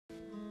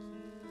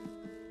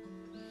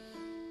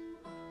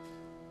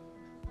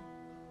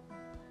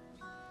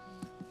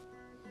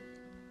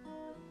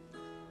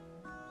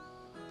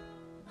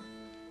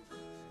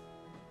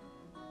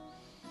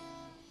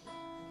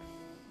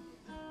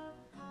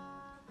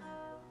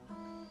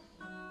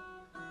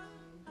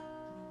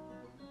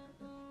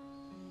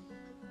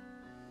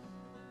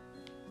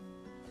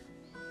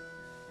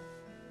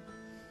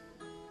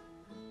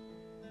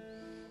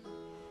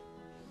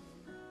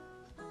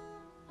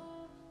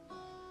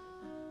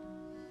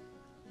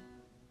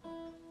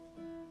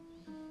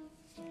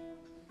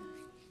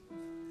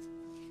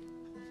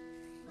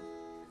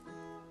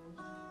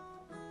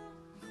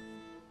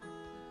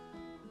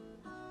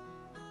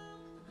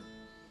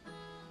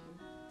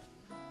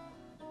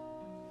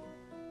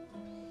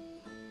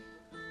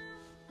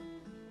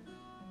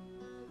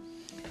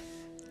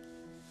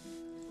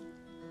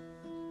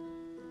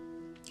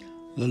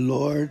The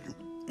Lord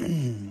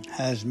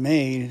has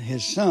made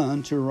his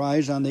sun to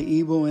rise on the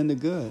evil and the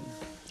good.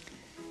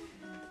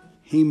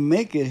 He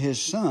maketh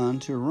his sun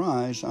to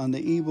rise on the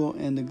evil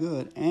and the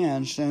good,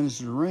 and sends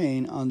the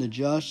rain on the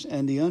just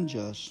and the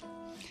unjust.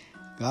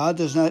 God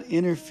does not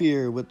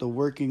interfere with the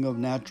working of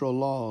natural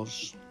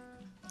laws.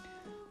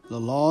 The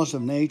laws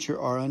of nature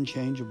are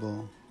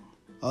unchangeable.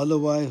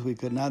 Otherwise, we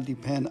could not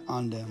depend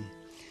on them.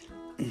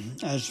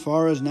 As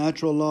far as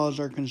natural laws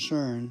are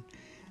concerned,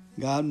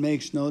 God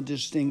makes no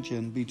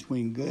distinction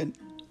between good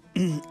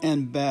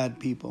and bad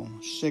people.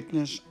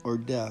 Sickness or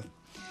death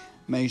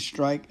may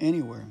strike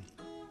anywhere.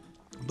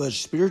 But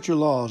spiritual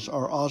laws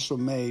are also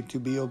made to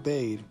be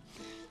obeyed.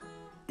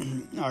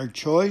 Our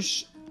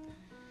choice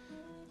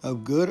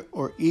of good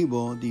or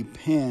evil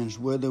depends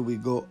whether we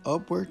go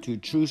upward to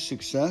true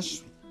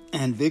success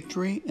and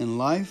victory in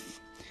life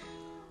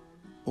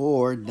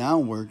or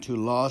downward to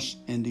loss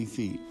and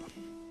defeat.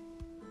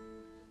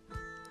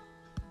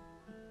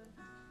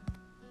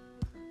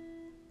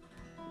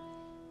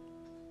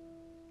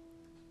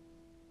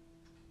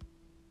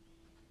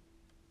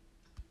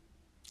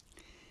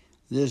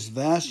 This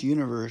vast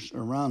universe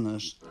around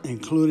us,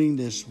 including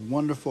this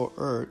wonderful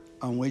earth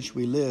on which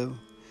we live,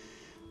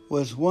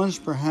 was once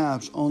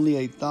perhaps only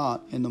a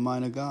thought in the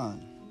mind of God.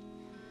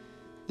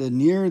 The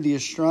nearer the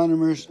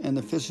astronomers and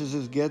the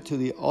physicists get to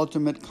the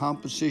ultimate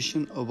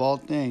composition of all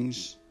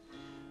things,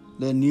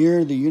 the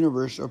nearer the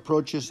universe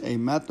approaches a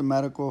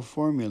mathematical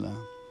formula,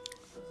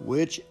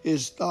 which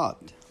is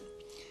thought.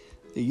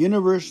 The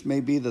universe may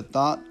be the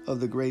thought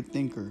of the great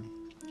thinker.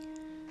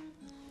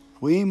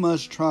 We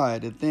must try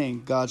to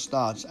think God's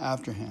thoughts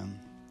after him.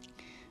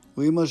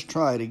 We must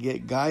try to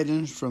get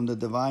guidance from the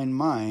divine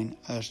mind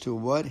as to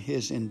what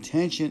his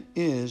intention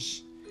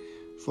is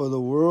for the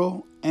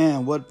world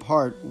and what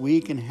part we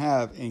can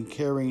have in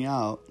carrying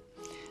out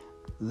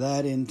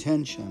that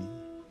intention.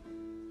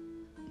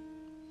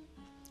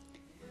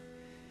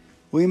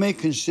 We may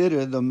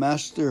consider the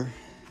master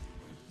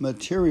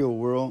material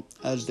world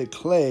as the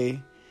clay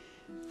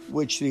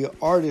which the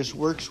artist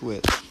works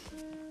with.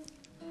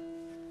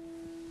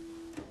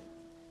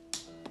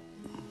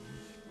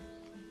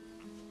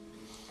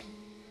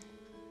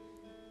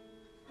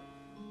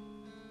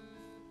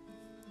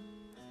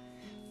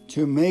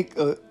 To make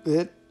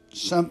it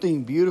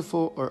something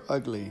beautiful or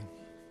ugly.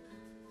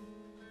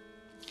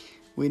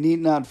 We need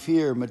not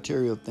fear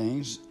material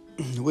things,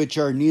 which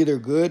are neither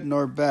good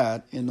nor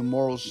bad in the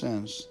moral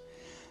sense.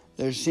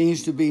 There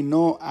seems to be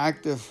no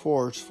active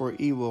force for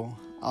evil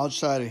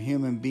outside of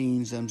human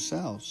beings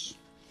themselves.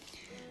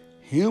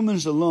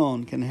 Humans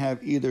alone can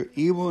have either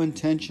evil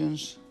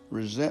intentions,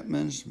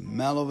 resentments,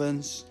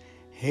 malevolence,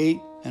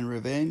 hate and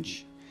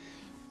revenge,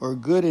 or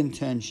good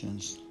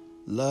intentions,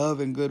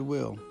 love and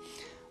goodwill.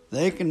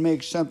 They can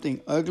make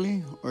something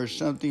ugly or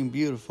something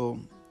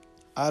beautiful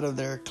out of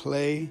their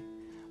clay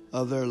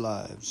of their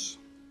lives.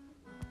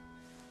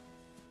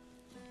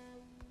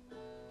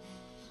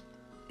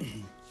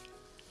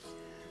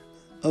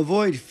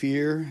 Avoid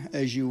fear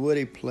as you would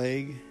a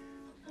plague.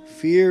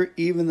 Fear,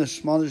 even the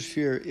smallest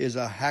fear, is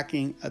a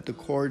hacking at the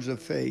cords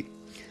of fate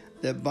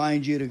that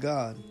bind you to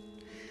God.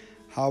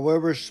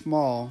 However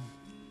small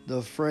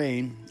the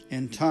frame,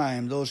 in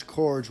time those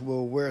cords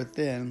will wear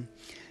thin,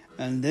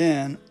 and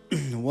then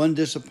one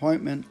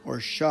disappointment or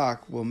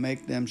shock will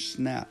make them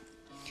snap.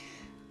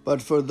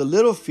 But for the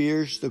little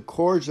fears, the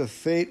cords of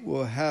fate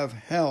will have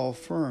held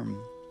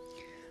firm.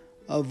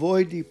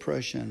 Avoid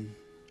depression,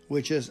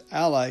 which is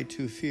allied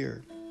to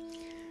fear.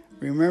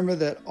 Remember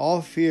that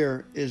all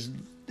fear is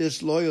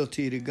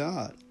disloyalty to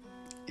God.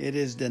 It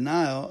is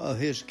denial of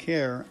his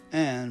care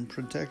and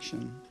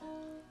protection.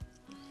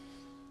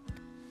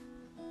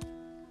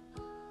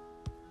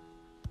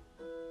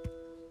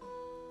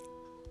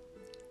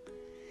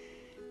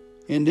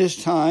 In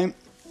this time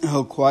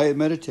of quiet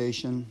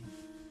meditation,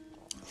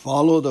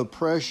 follow the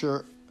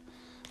pressure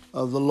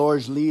of the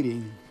Lord's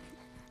leading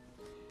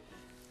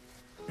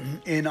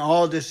in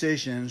all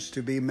decisions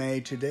to be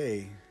made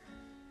today.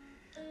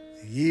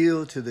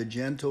 Yield to the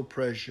gentle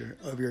pressure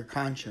of your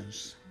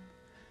conscience.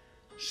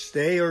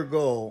 Stay or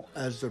go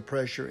as the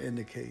pressure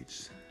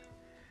indicates.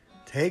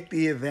 Take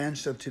the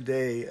events of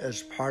today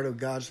as part of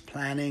God's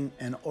planning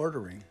and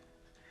ordering.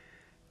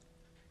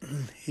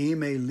 He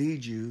may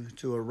lead you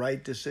to a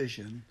right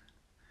decision.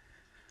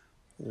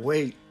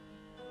 Wait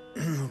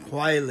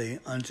quietly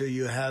until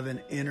you have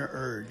an inner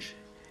urge,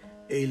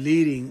 a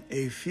leading,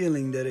 a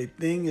feeling that a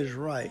thing is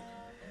right,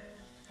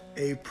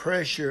 a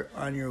pressure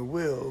on your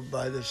will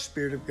by the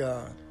Spirit of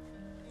God.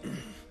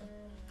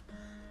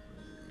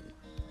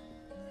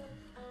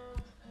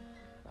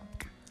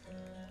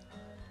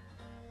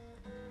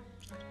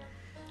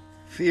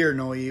 Fear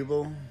no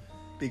evil,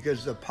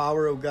 because the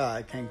power of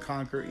God can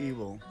conquer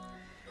evil.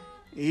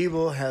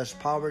 Evil has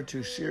power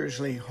to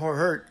seriously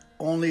hurt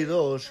only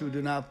those who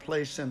do not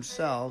place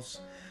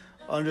themselves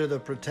under the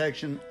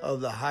protection of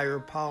the higher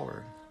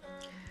power.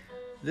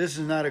 This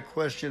is not a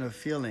question of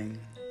feeling.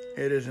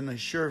 It is an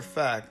assured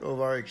fact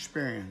of our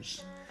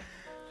experience.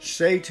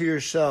 Say to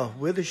yourself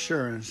with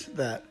assurance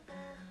that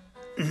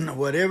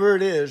Whatever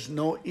it is,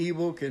 no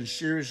evil can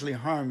seriously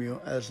harm you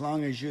as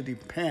long as you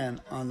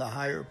depend on the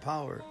higher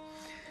power.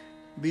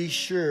 Be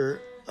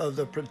sure of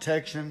the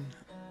protection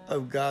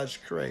of God's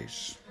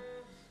grace.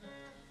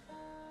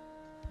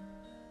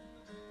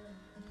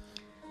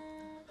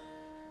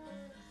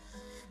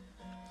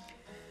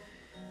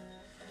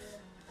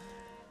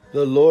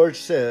 The Lord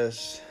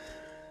says,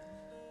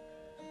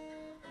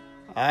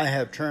 I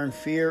have turned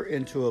fear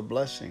into a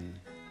blessing.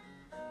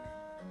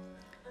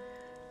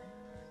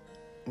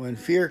 When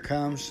fear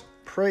comes,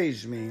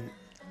 praise me,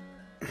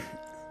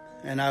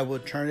 and I will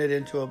turn it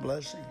into a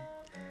blessing.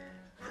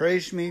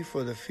 Praise me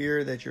for the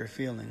fear that you're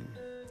feeling,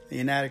 the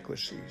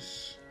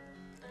inadequacies.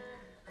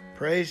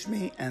 Praise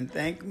me and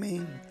thank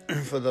me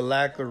for the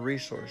lack of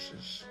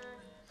resources.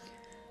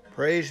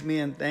 Praise me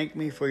and thank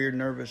me for your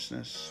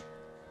nervousness.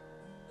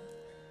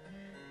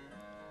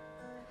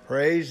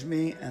 Praise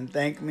me and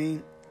thank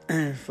me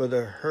for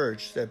the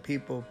hurts that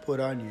people put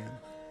on you.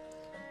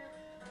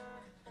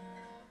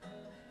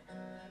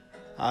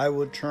 I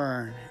will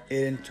turn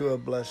it into a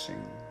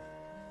blessing.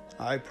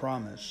 I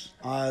promise.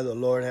 I, the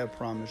Lord, have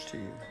promised to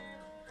you.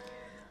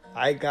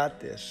 I got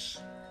this.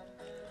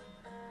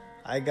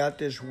 I got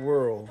this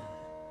world.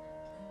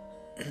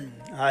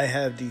 I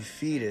have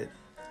defeated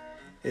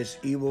its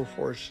evil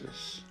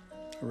forces.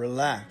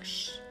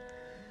 Relax.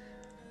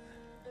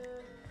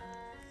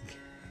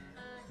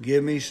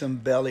 Give me some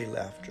belly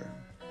laughter.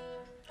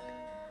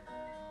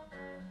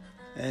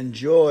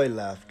 Enjoy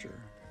laughter.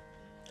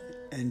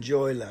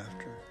 Enjoy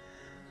laughter.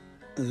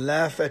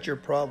 Laugh at your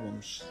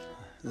problems.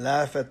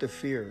 Laugh at the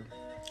fear.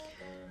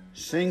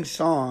 Sing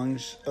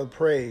songs of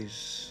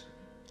praise.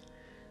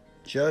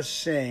 Just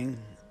sing,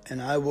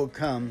 and I will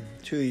come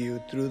to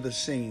you through the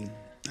singing.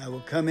 I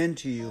will come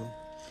into you,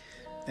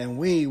 and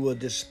we will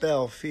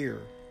dispel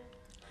fear.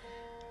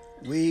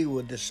 We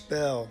will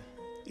dispel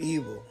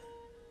evil.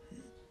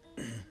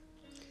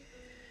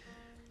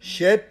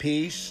 Shed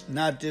peace,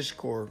 not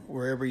discord,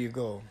 wherever you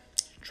go.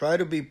 Try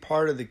to be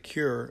part of the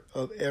cure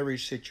of every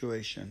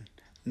situation,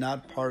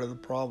 not part of the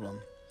problem.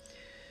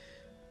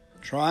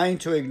 Trying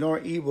to ignore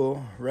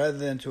evil rather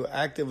than to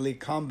actively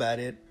combat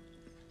it.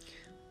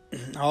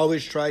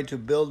 Always try to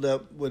build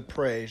up with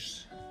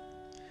praise,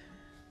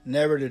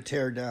 never to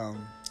tear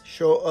down.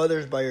 Show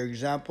others by your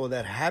example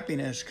that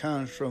happiness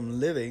comes from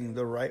living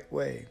the right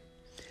way.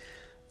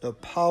 The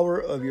power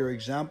of your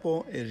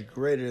example is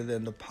greater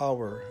than the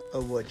power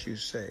of what you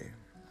say.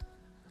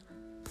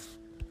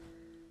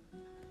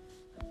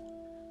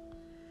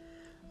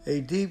 A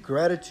deep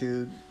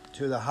gratitude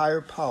to the higher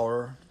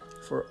power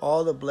for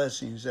all the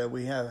blessings that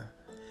we have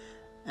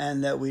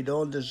and that we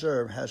don't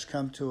deserve has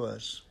come to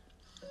us.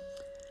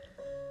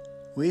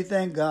 We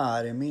thank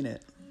God and mean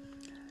it.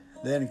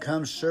 Then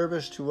comes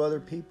service to other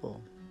people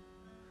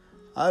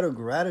out of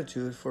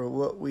gratitude for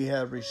what we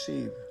have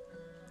received.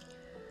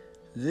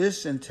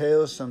 This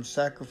entails some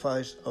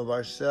sacrifice of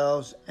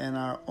ourselves and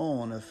our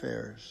own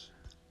affairs.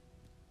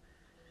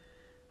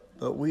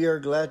 But we are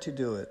glad to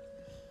do it.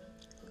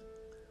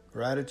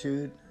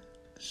 Gratitude,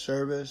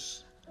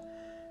 service,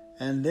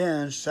 and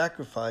then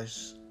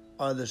sacrifice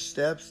are the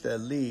steps that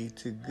lead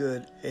to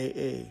good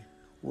AA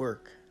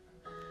work.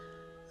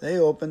 They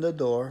open the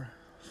door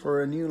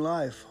for a new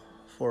life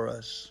for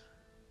us.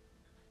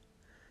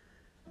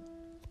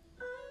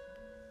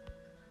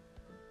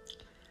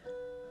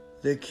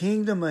 The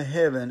kingdom of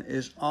heaven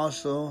is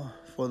also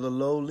for the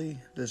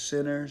lowly, the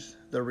sinners,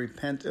 the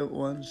repentant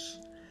ones,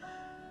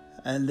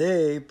 and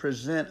they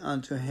present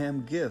unto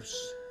him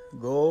gifts,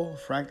 gold,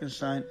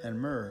 frankincense, and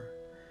myrrh.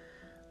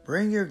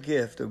 Bring your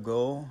gift of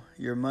gold,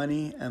 your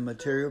money and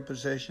material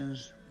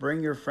possessions.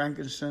 Bring your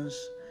frankincense,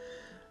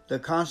 the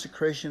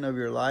consecration of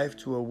your life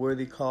to a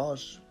worthy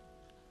cause.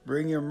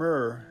 Bring your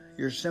myrrh,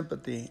 your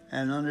sympathy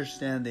and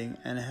understanding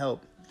and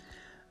help.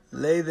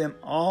 Lay them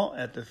all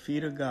at the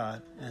feet of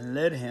God and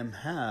let him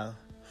have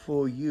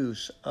full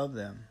use of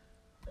them.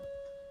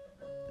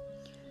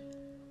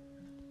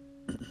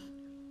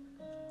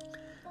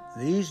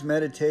 These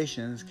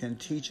meditations can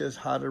teach us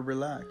how to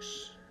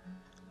relax.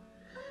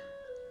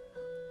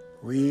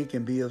 We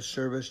can be of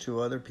service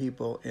to other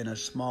people in a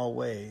small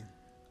way,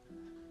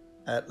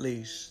 at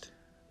least.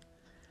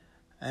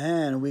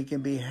 And we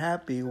can be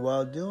happy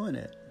while doing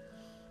it.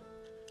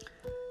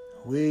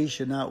 We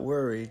should not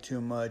worry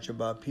too much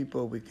about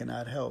people we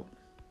cannot help.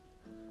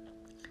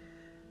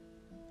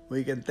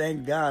 We can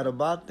thank God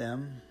about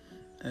them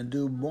and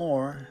do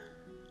more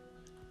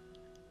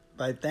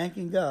by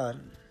thanking God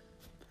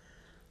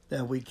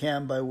than we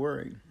can by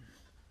worrying.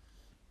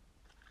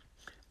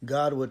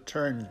 God would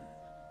turn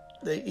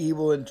the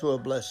evil into a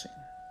blessing.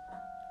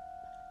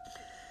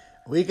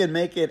 We can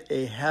make it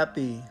a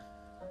happy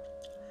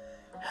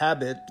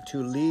habit to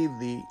leave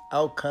the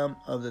outcome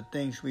of the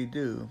things we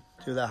do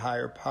to the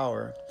higher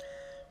power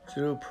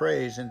through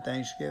praise and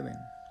thanksgiving.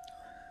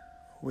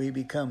 We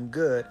become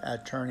good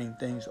at turning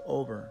things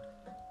over.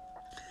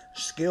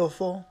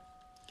 Skillful,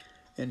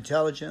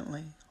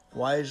 intelligently,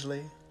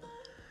 wisely,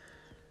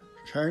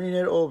 turning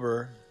it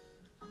over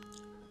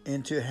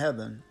into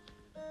heaven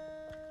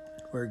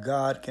where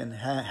God can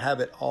have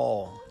it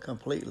all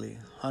completely,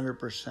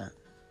 100%.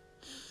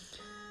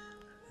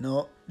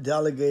 No,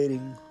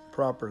 delegating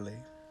properly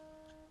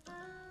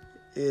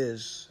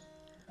is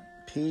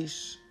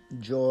peace,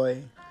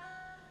 joy,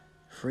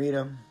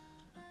 freedom.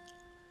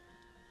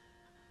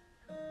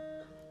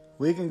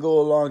 We can go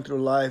along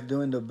through life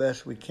doing the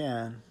best we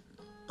can,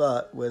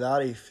 but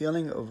without a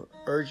feeling of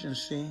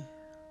urgency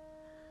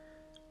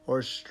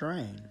or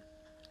strain.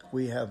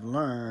 We have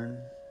learned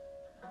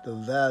the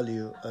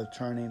value of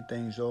turning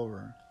things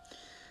over.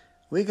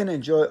 We can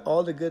enjoy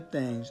all the good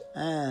things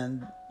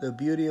and the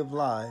beauty of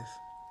life,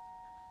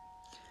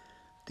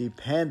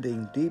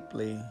 depending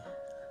deeply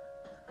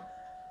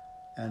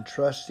and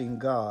trusting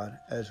God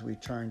as we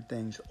turn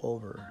things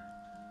over.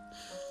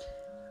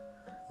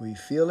 We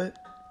feel it,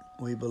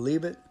 we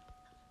believe it,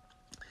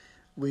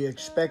 we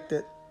expect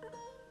it.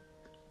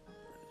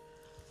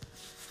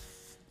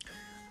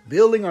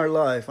 Building our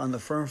life on the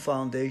firm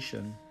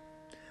foundation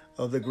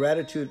of the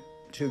gratitude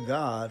to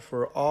God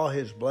for all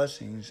His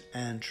blessings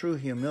and true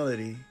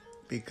humility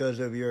because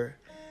of your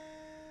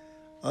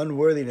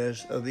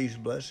unworthiness of these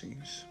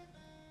blessings.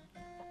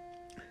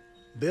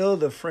 Build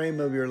the frame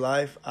of your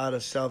life out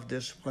of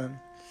self-discipline.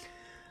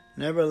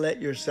 Never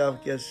let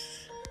yourself get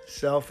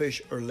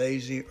selfish or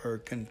lazy or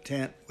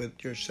content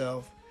with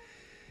yourself.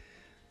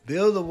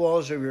 Build the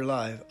walls of your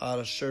life out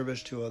of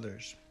service to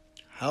others,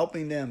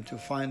 helping them to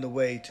find the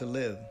way to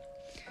live.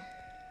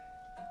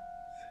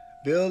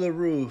 Build the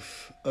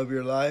roof of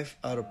your life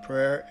out of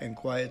prayer and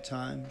quiet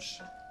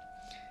times,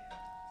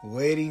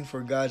 waiting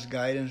for God's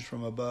guidance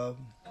from above.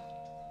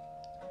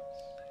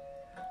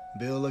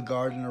 Build a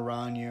garden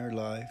around your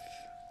life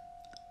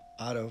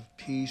out of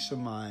peace of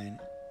mind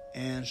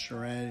and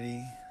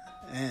serenity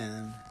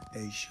and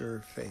a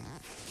sure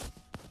faith.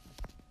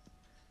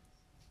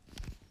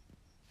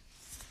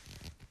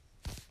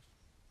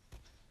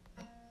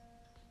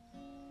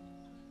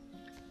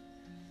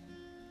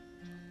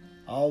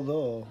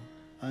 Although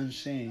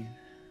unseen,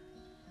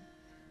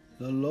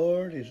 the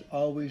Lord is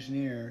always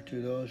near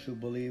to those who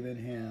believe in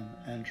Him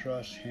and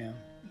trust Him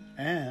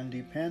and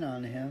depend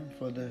on Him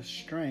for the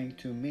strength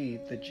to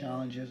meet the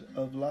challenges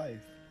of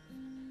life.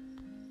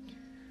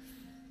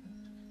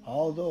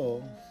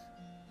 Although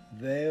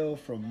veiled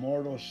from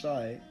mortal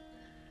sight,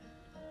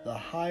 the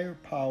higher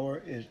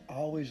power is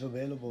always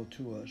available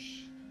to us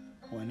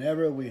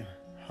whenever we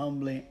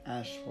humbly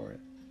ask for it.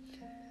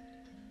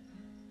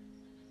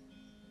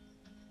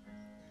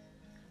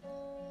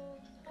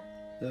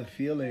 The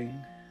feeling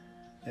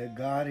that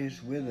God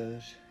is with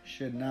us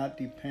should not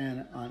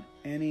depend on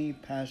any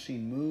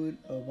passing mood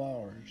of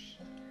ours.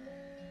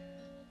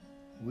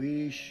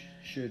 We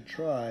should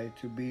try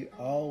to be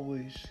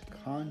always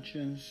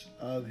conscious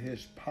of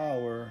His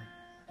power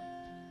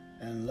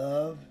and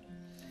love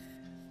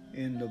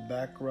in the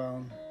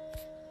background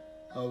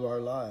of our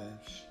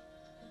lives.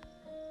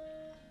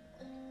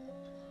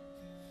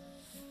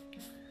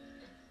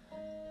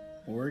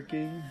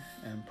 Working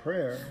and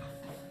prayer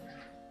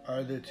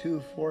are the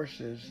two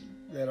forces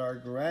that are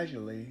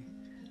gradually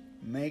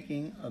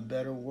making a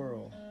better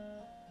world.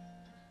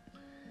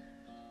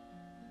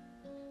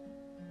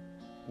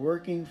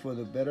 Working for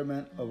the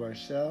betterment of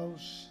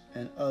ourselves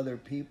and other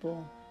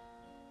people.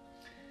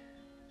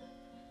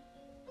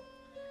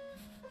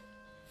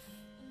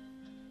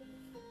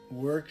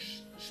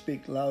 Works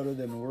speak louder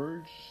than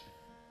words.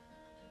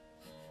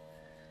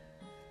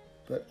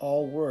 But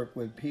all work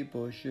with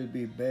people should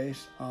be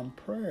based on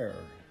prayer.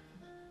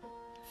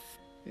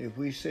 If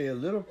we say a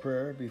little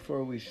prayer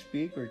before we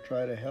speak or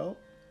try to help,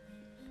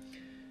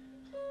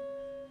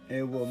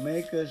 it will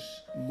make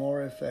us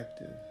more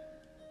effective.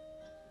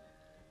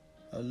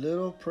 A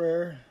little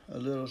prayer, a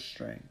little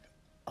strength.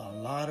 A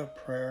lot of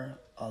prayer,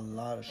 a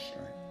lot of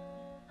strength.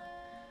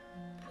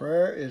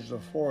 Prayer is the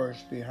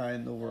force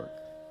behind the work.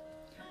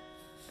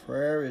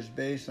 Prayer is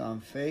based on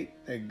faith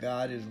that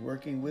God is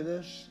working with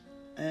us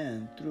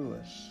and through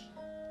us.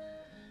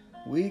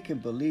 We can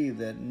believe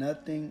that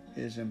nothing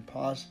is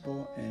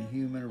impossible in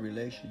human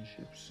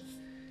relationships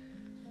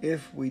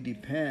if we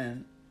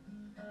depend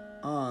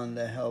on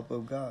the help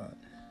of God.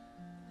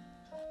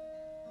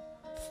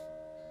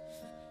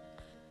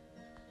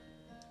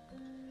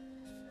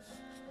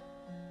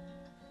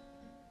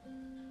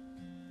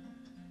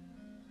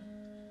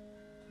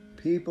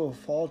 People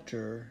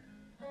falter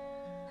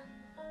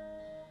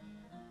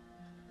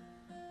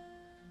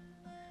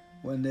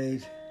when they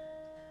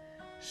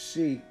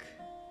seek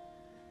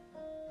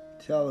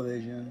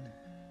television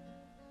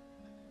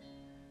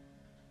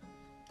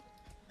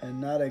and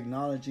not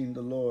acknowledging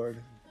the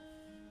Lord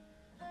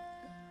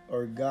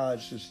or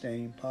God's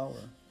sustaining power.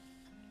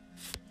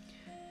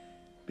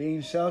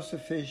 Being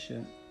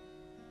self-sufficient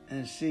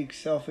and seek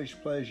selfish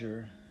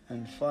pleasure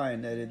and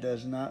find that it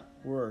does not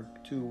work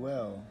too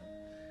well.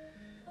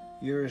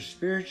 You're a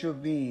spiritual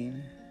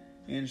being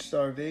in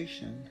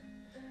starvation.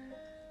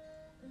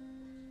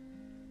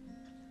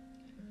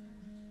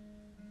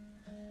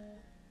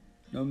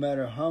 No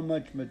matter how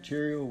much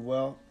material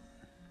wealth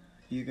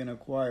you can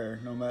acquire,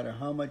 no matter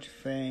how much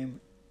fame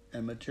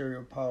and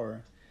material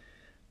power,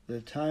 The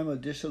time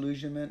of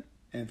disillusionment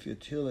and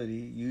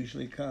futility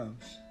usually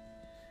comes.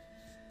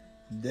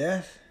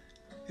 Death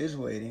is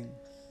waiting,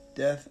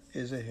 death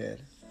is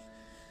ahead,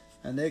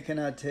 and they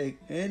cannot take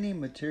any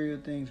material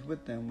things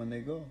with them when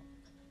they go.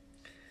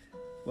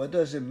 What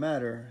does it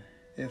matter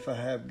if I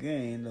have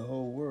gained the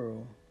whole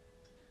world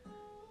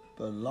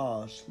but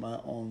lost my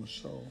own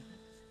soul?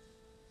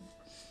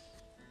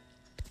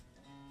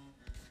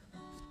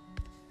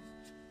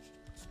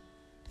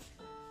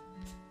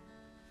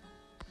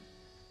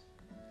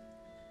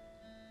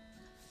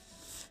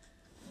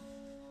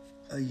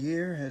 A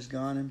year has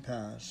gone and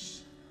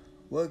passed.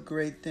 What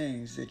great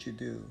things did you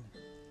do?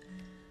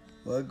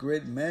 What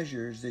great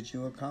measures did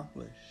you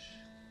accomplish?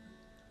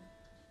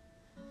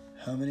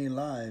 How many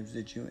lives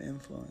did you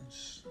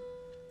influence?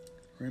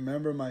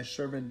 Remember my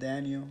servant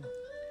Daniel?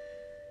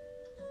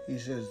 He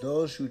says,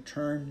 those who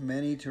turn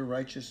many to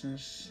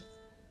righteousness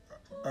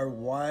are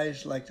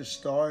wise like the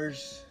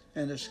stars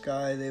in the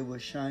sky. They will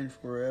shine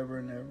forever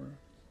and ever.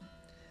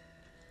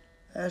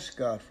 Ask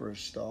God for a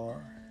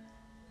star.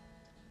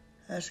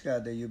 Ask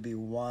God that you be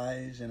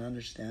wise and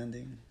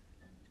understanding.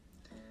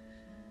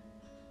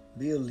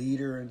 Be a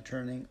leader in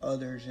turning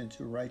others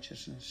into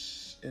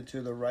righteousness,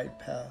 into the right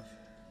path.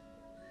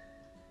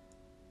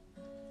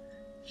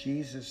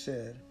 Jesus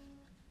said,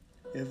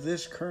 if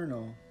this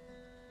kernel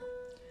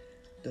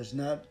does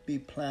not be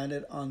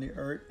planted on the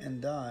earth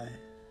and die,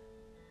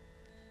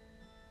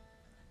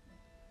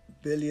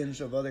 billions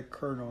of other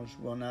kernels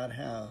will not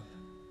have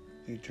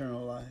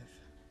eternal life.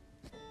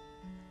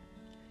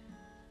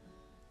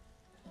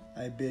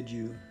 I bid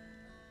you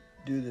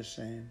do the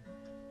same.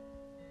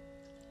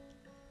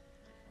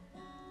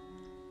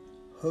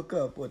 Hook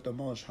up with the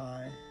Most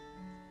High.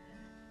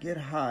 Get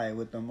high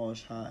with the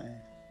Most High.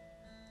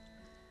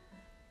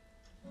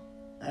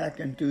 Act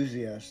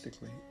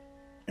enthusiastically,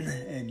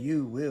 and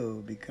you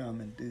will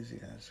become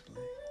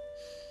enthusiastically.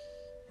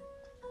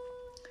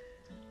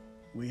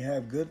 We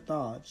have good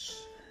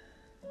thoughts.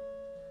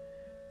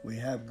 We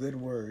have good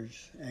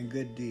words and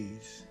good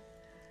deeds.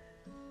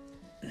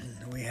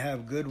 We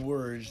have good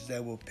words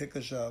that will pick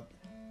us up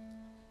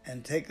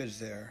and take us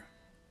there.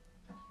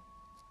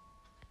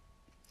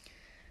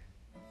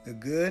 The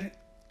good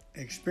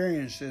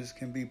experiences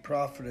can be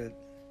profited.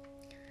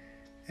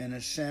 In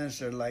a sense,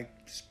 they're like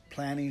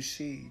planting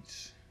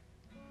seeds,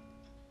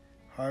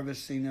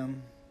 harvesting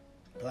them,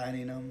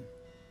 planting them.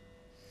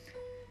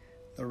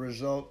 The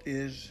result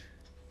is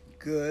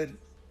good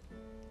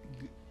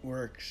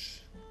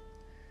works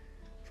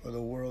for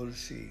the world to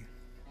see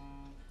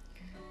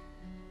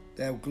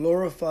that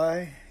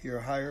glorify your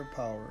higher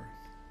power.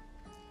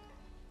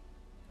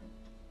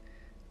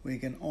 We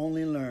can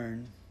only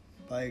learn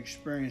by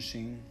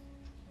experiencing,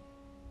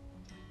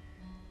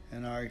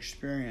 and our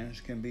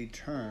experience can be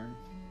turned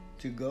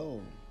to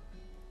gold,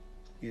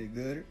 either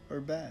good or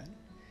bad.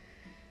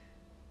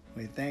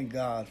 We thank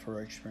God for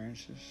our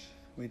experiences.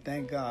 We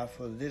thank God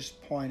for this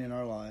point in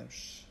our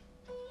lives.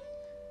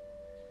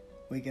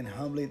 We can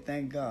humbly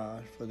thank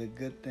God for the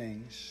good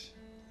things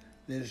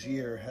this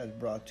year has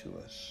brought to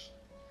us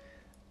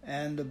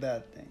and the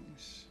bad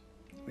things.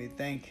 We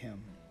thank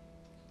Him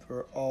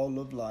for all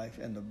of life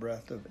and the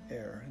breath of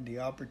air and the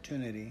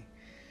opportunity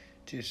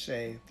to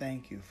say,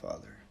 thank you,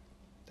 Father.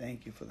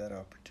 Thank you for that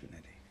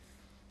opportunity.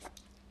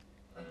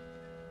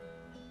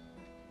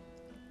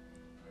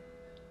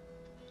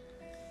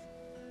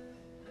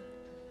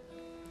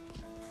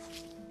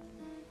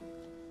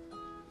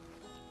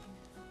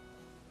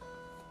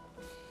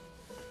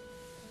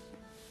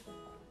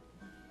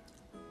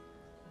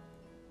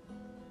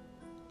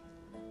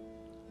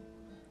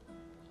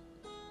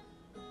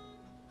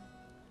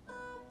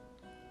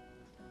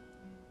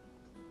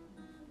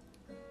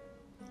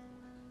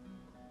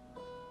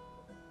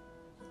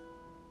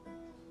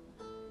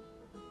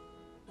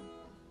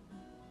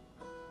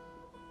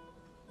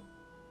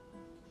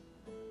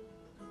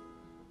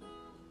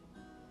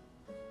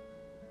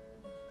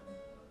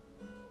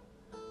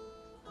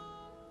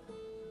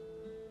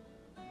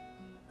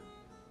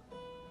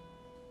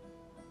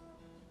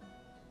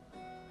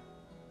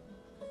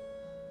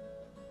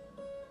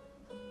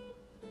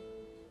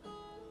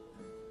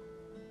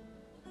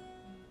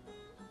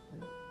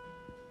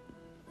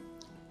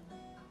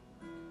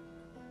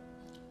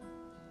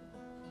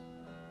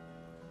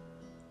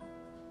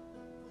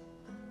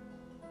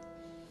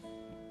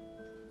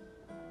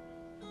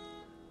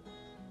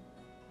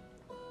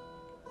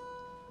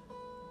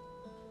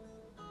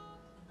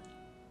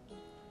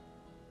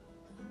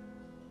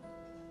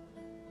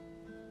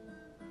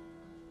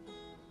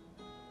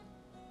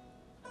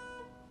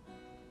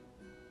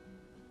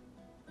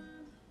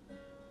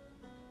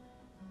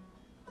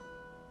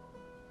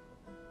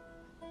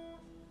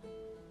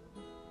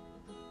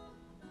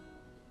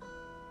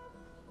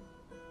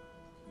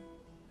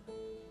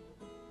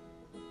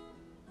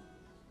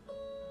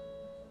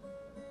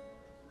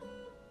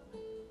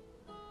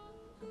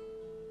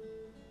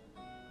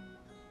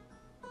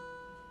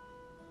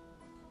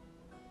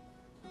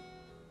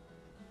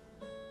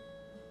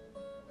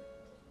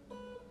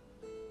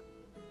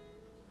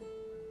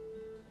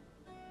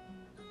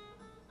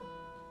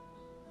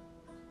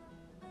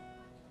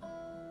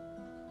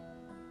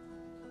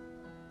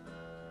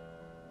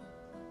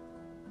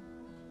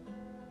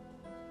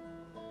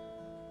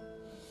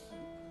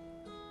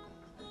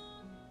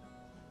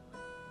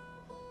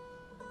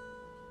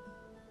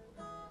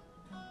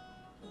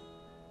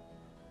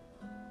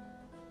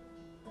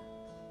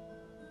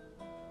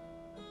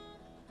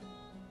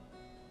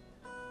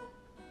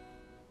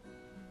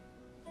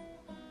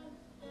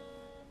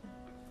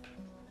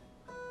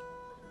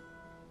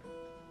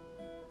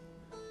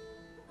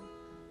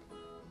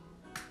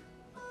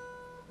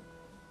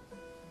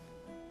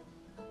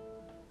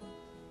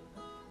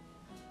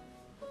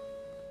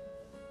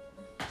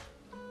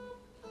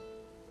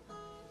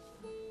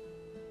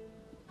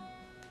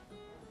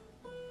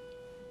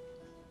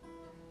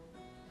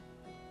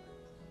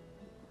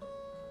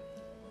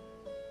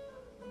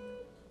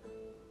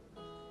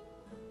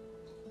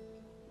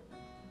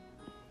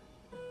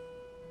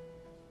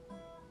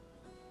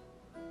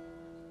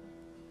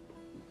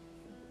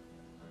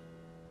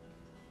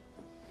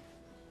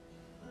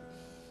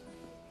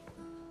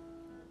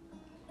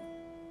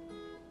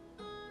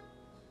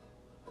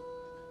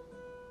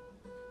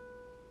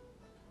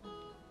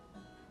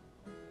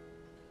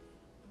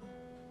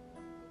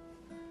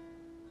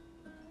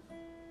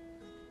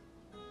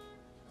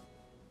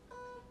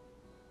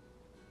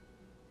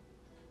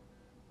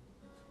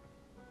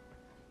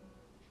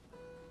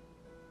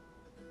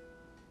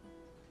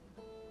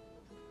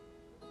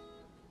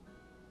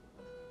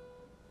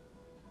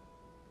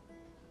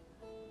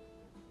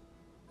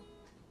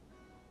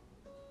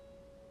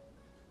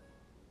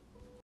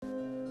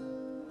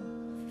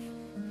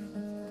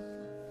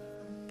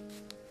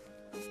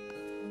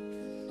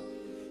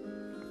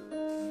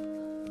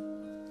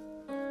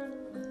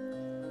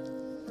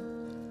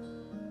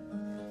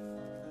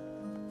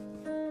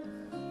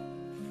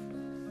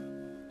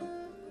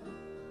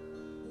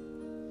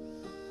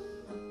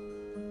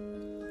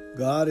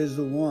 God is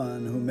the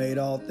one who made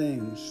all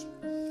things,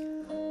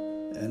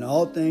 and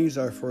all things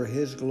are for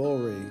His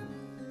glory.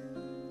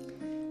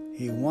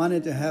 He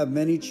wanted to have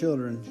many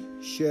children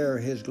share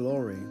His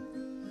glory.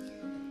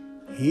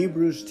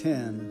 Hebrews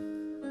 10.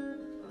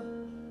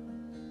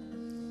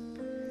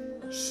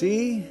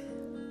 See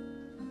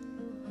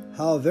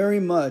how very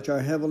much our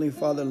Heavenly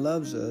Father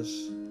loves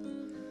us,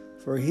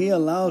 for He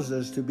allows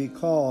us to be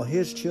called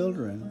His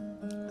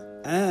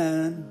children,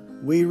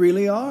 and we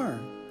really are.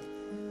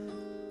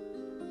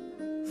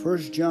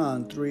 1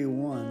 John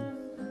 3:1.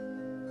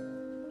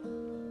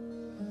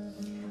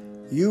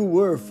 You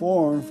were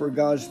formed for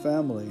God's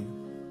family.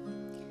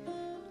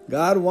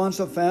 God wants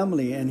a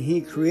family, and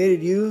He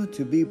created you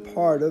to be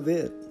part of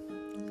it.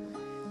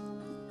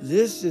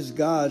 This is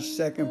God's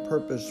second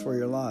purpose for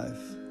your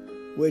life,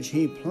 which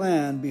He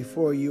planned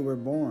before you were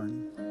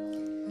born.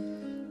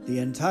 The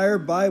entire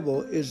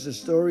Bible is the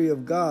story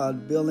of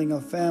God building a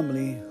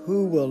family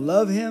who will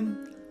love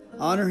Him,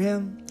 honor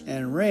Him,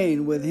 and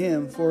reign with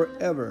Him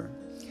forever.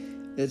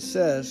 It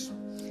says,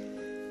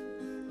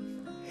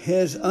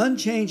 His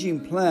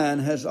unchanging plan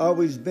has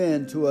always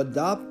been to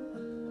adopt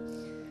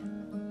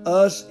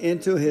us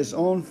into His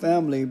own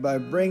family by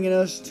bringing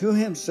us to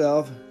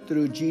Himself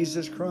through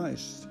Jesus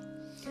Christ.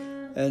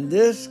 And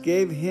this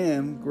gave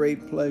Him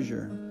great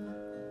pleasure.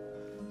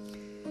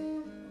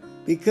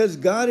 Because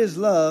God is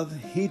love,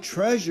 He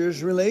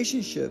treasures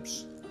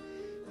relationships.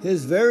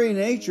 His very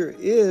nature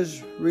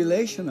is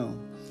relational,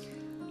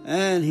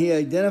 and He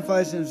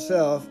identifies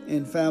Himself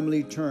in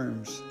family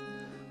terms: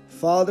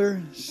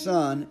 Father,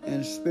 Son,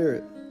 and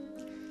Spirit.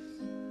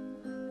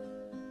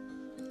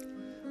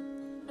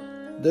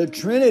 The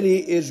Trinity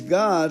is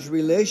God's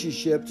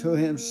relationship to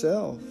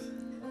Himself.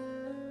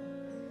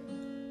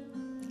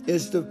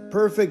 It's the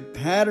perfect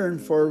pattern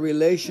for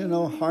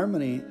relational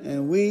harmony,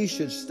 and we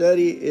should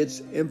study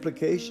its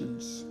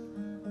implications.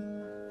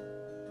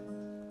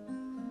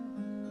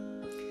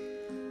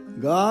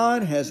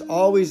 God has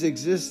always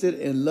existed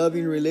in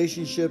loving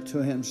relationship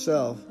to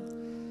Himself,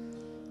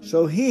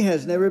 so He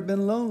has never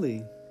been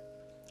lonely.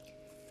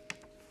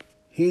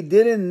 He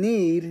didn't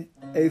need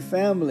a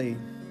family.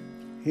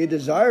 He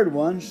desired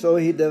one, so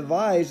He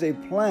devised a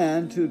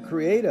plan to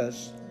create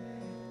us,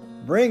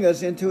 bring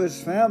us into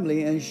His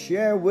family, and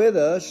share with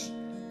us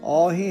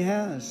all He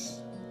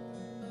has.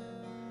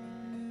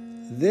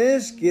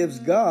 This gives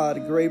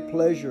God great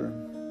pleasure.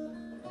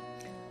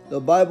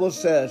 The Bible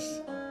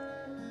says,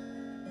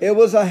 it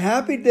was a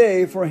happy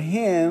day for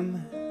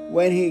Him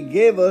when He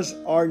gave us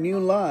our new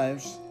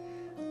lives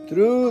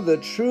through the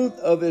truth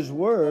of His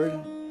Word,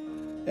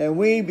 and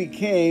we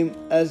became,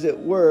 as it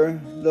were,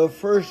 the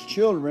first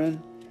children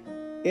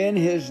in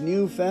His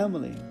new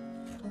family.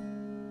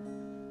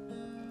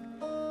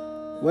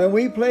 When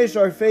we place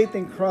our faith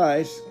in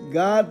Christ,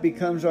 God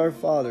becomes our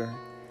Father.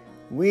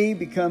 We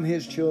become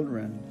His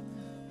children.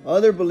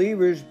 Other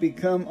believers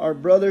become our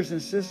brothers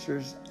and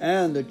sisters,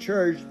 and the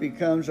church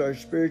becomes our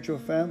spiritual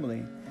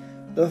family.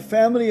 The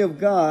family of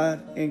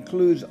God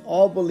includes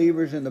all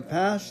believers in the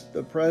past,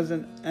 the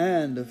present,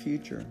 and the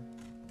future.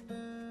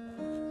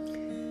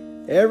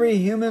 Every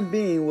human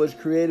being was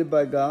created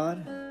by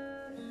God,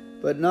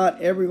 but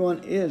not everyone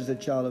is a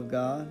child of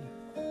God.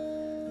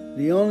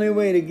 The only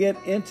way to get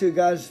into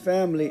God's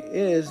family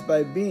is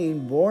by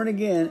being born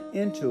again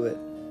into it.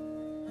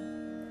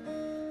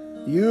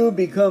 You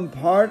become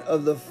part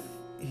of the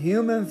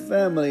human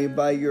family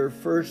by your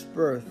first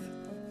birth,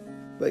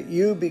 but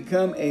you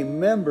become a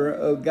member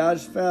of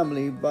God's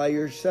family by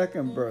your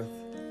second birth.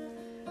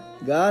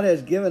 God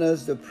has given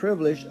us the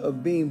privilege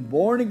of being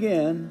born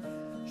again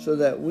so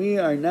that we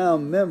are now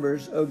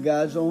members of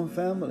God's own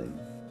family.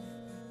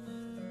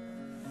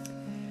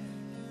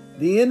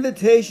 The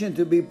invitation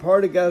to be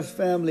part of God's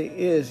family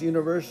is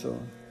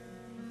universal,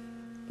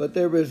 but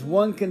there is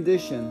one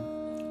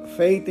condition: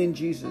 faith in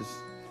Jesus.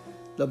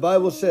 The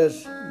Bible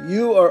says,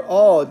 you are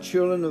all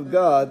children of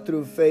God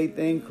through faith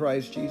in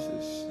Christ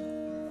Jesus.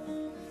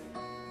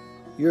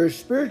 Your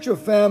spiritual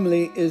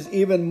family is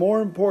even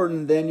more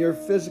important than your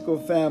physical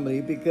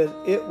family because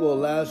it will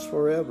last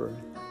forever.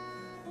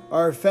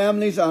 Our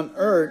families on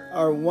earth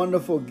are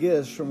wonderful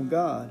gifts from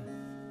God,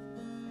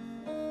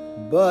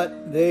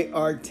 but they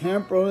are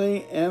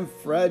temporary and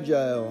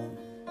fragile,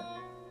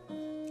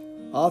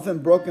 often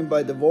broken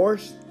by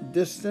divorce,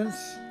 distance,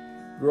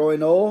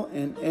 growing old,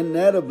 and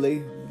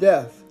inevitably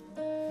death.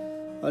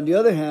 On the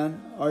other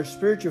hand, our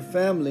spiritual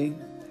family,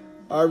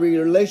 our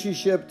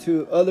relationship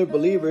to other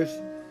believers,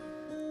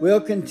 will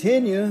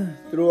continue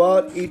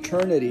throughout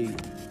eternity.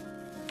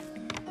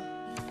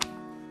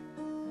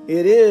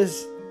 It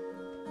is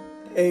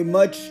a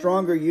much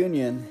stronger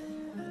union,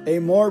 a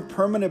more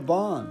permanent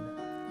bond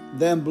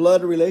than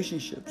blood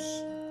relationships.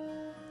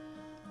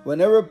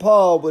 Whenever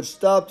Paul would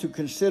stop to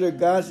consider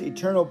God's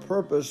eternal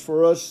purpose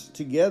for us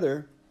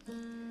together,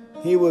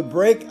 he would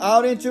break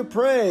out into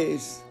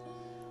praise.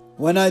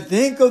 When I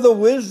think of the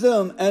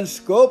wisdom and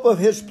scope of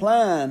His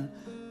plan,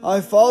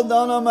 I fall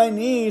down on my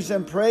knees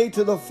and pray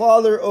to the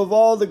Father of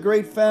all the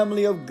great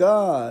family of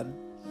God.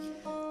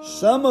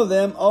 some of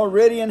them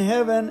already in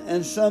heaven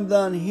and some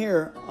down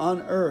here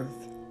on earth.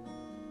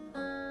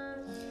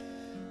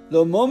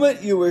 The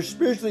moment you were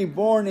spiritually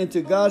born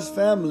into God's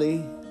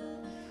family,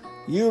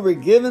 you were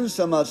given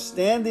some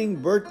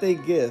outstanding birthday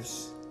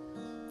gifts.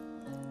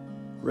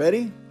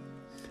 Ready?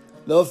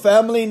 The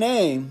family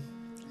name,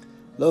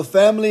 the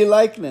family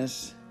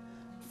likeness,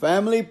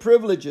 family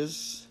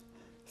privileges,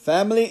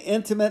 family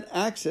intimate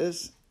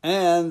access,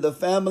 and the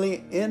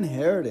family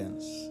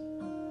inheritance.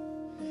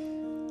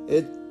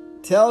 It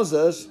tells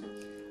us,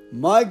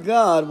 my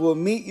God will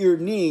meet your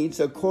needs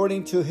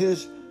according to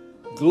his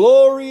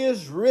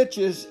glorious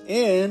riches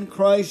in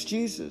Christ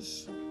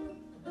Jesus.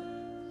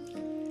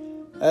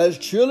 As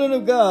children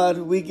of God,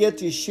 we get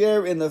to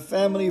share in the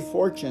family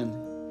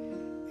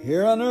fortune.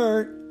 Here on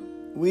earth,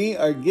 we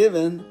are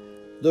given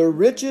the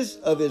riches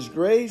of his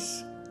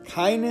grace,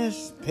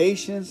 kindness,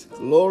 patience,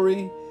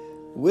 glory,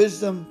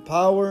 wisdom,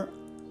 power,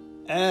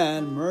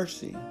 and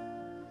mercy.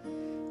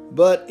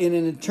 But in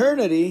an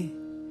eternity,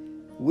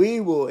 we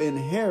will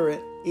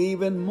inherit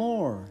even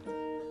more.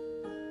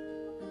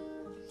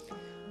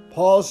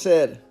 Paul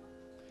said,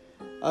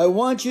 I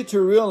want you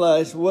to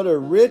realize what a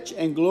rich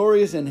and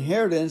glorious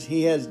inheritance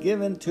he has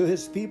given to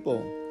his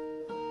people.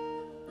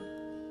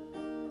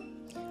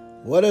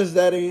 What does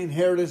that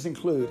inheritance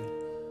include?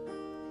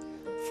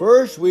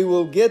 First, we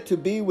will get to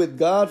be with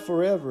God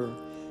forever.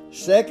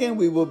 Second,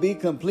 we will be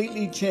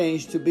completely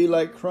changed to be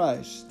like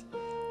Christ.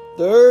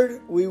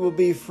 Third, we will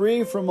be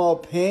free from all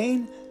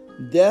pain,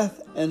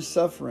 death, and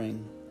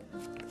suffering.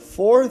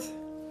 Fourth,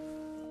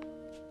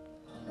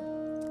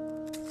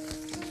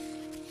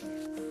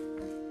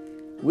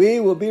 we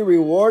will be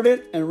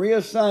rewarded and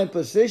reassigned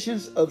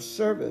positions of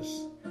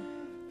service.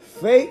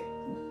 Fifth,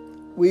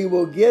 we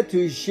will get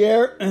to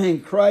share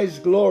in Christ's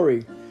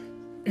glory.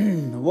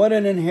 What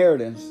an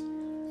inheritance.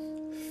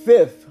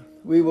 Fifth,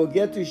 we will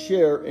get to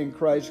share in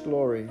Christ's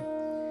glory.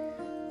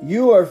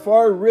 You are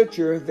far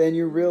richer than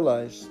you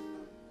realize.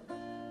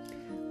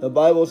 The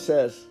Bible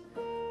says,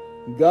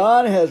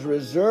 God has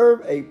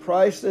reserved a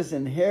priceless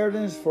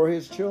inheritance for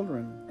his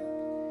children.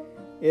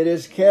 It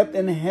is kept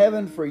in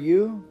heaven for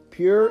you,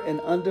 pure and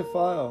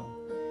undefiled,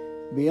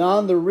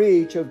 beyond the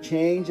reach of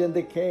change and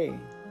decay.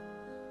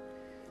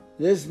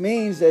 This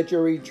means that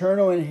your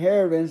eternal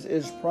inheritance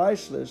is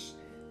priceless,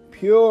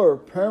 pure,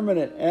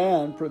 permanent,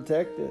 and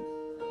protected.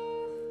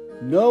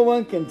 No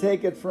one can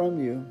take it from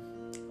you.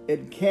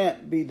 It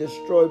can't be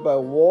destroyed by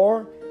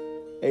war,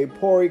 a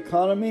poor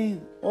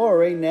economy,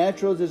 or a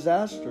natural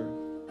disaster.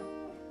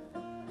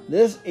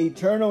 This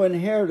eternal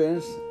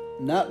inheritance,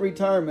 not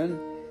retirement,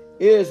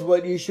 is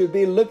what you should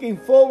be looking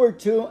forward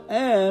to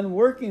and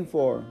working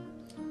for.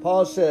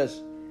 Paul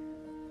says,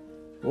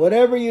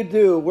 whatever you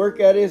do,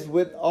 work at it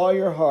with all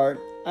your heart,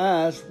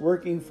 as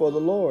working for the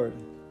Lord,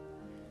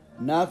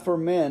 not for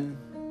men,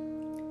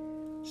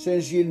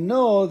 since you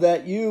know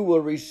that you will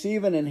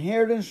receive an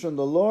inheritance from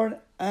the Lord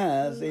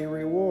as a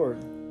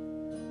reward.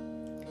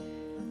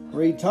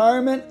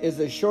 Retirement is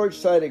a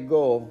short-sighted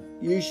goal.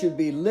 You should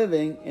be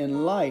living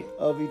in light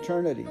of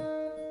eternity.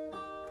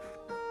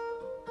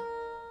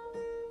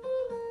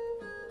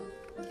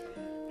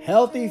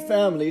 Healthy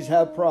families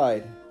have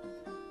pride.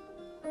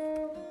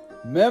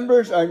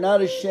 Members are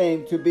not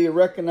ashamed to be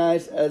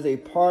recognized as a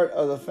part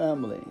of the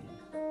family.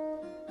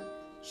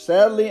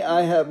 Sadly,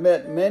 I have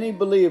met many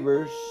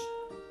believers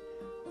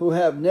who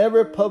have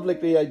never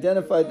publicly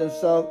identified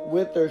themselves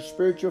with their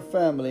spiritual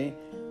family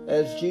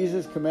as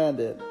Jesus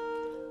commanded,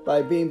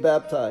 by being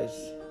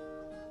baptized.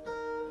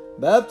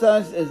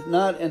 Baptized is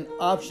not an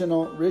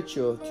optional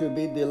ritual to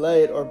be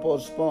delayed or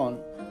postponed.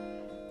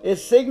 It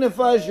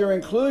signifies your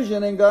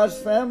inclusion in God's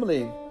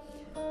family.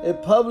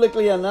 It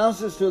publicly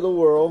announces to the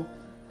world,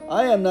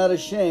 I am not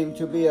ashamed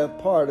to be a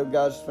part of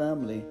God's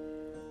family.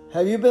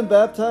 Have you been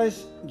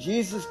baptized?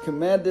 Jesus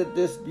commanded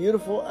this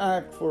beautiful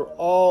act for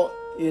all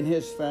in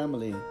his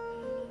family.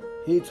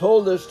 He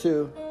told us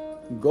to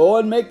go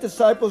and make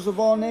disciples of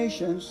all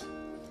nations,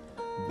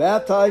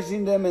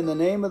 baptizing them in the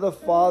name of the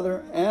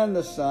Father and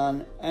the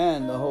Son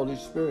and the Holy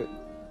Spirit.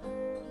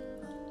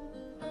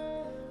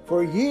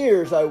 For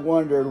years I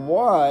wondered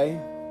why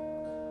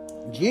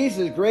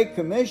Jesus' Great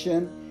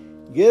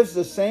Commission gives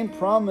the same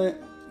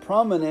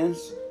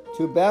prominence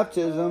to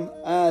baptism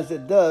as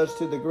it does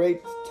to the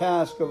great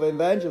task of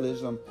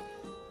evangelism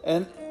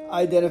and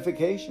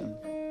identification.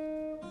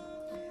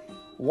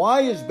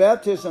 Why is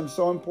baptism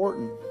so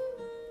important?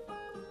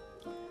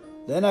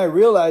 Then I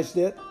realized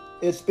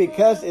it's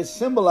because it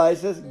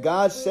symbolizes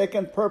God's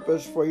second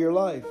purpose for your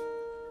life.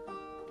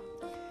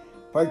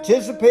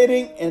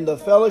 Participating in the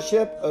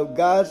fellowship of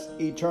God's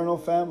eternal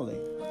family.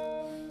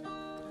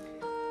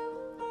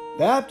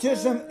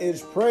 Baptism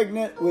is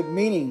pregnant with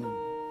meaning.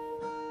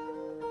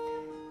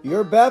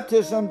 Your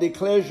baptism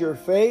declares your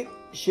faith,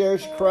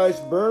 shares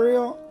Christ's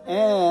burial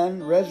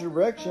and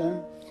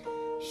resurrection,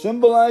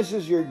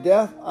 symbolizes your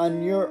death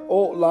on your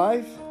old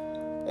life,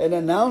 and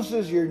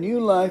announces your new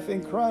life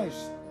in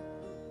Christ.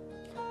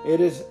 It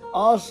is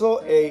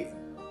also a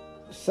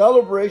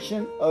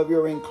celebration of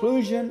your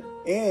inclusion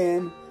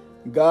in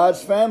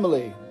God's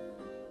family.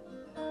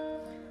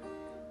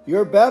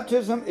 Your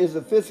baptism is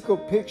a physical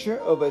picture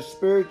of a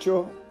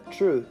spiritual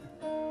truth.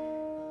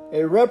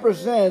 It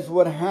represents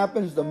what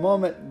happens the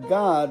moment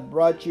God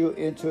brought you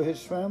into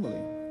His family.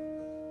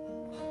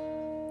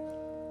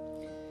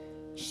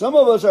 Some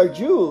of us are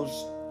Jews,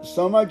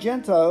 some are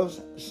Gentiles,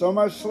 some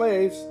are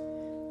slaves,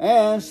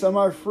 and some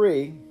are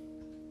free.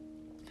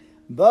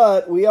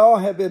 But we all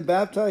have been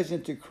baptized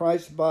into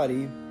Christ's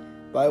body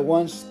by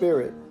one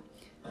Spirit,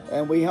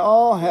 and we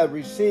all have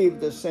received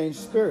the same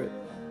Spirit.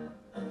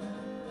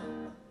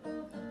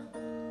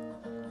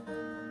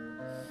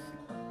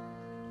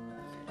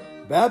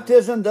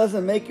 Baptism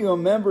doesn't make you a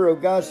member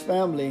of God's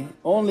family.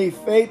 Only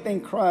faith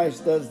in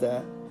Christ does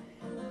that.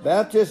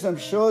 Baptism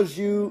shows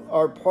you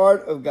are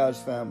part of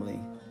God's family,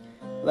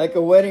 like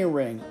a wedding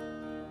ring.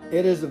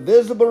 It is a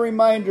visible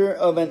reminder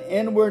of an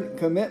inward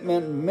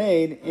commitment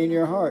made in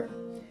your heart.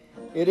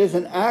 It is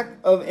an act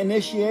of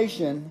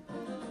initiation,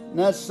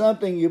 not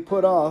something you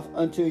put off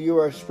until you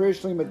are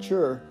spiritually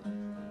mature.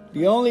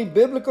 The only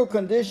biblical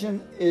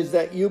condition is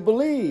that you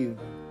believe.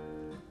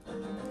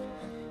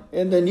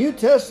 In the New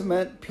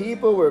Testament,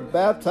 people were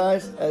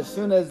baptized as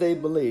soon as they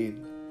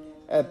believed.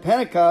 At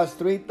Pentecost,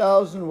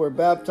 3,000 were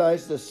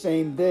baptized the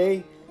same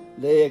day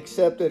they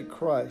accepted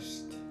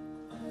Christ.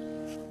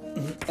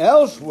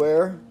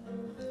 Elsewhere,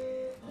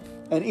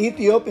 an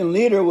Ethiopian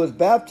leader was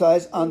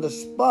baptized on the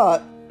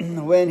spot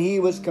when he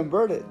was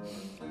converted.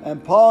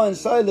 And Paul and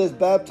Silas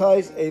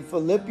baptized a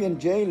Philippian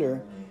jailer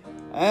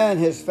and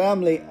his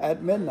family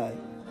at midnight.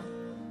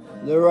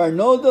 There are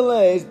no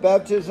delays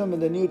baptism in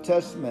the New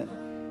Testament.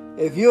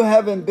 If you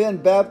haven't been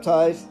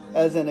baptized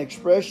as an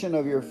expression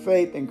of your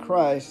faith in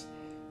Christ,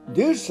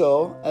 do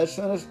so as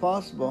soon as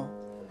possible,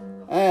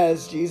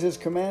 as Jesus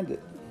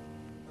commanded.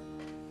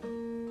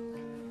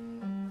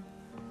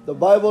 The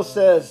Bible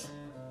says,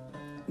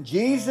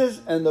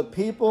 Jesus and the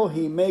people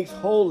He makes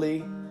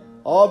holy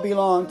all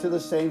belong to the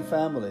same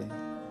family.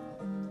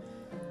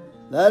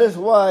 That is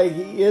why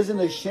He isn't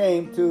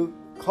ashamed to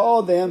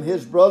call them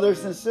His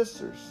brothers and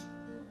sisters.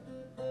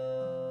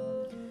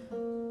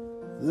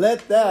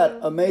 Let that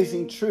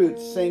amazing truth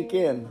sink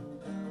in.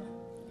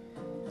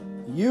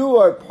 You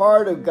are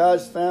part of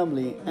God's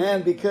family,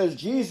 and because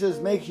Jesus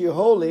makes you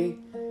holy,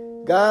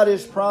 God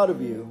is proud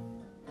of you.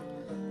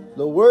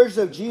 The words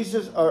of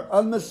Jesus are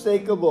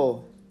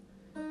unmistakable.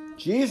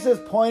 Jesus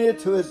pointed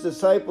to His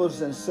disciples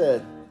and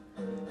said,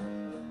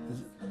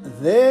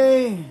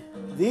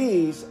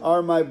 These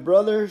are my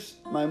brothers,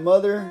 my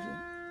mother.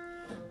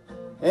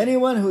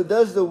 Anyone who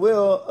does the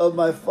will of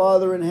my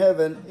Father in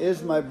heaven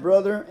is my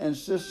brother and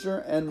sister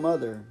and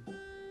mother.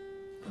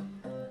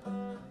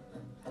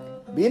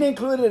 Being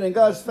included in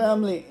God's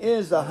family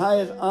is the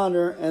highest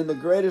honor and the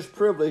greatest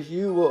privilege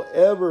you will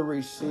ever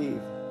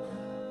receive.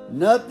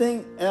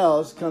 Nothing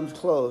else comes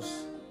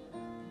close.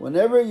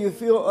 Whenever you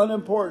feel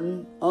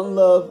unimportant,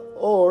 unloved,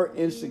 or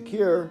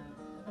insecure,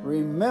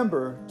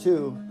 remember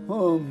to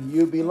whom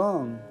you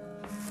belong.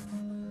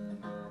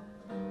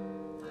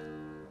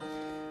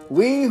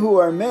 We who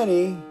are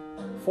many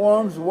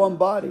forms one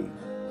body,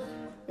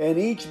 and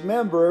each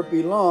member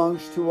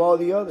belongs to all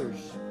the others.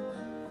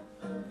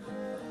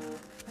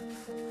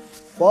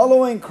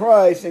 Following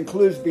Christ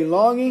includes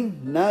belonging,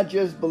 not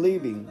just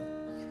believing.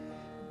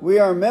 We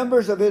are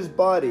members of His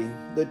body,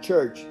 the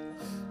church.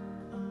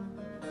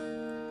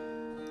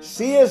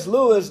 C.S.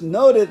 Lewis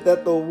noted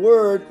that the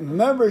word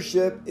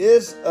membership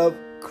is of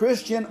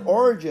Christian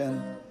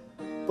origin,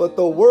 but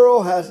the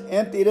world has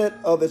emptied it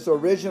of its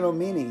original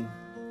meaning.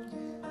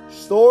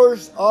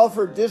 Stores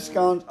offer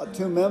discounts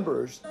to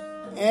members,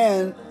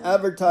 and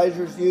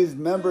advertisers use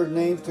member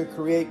names to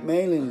create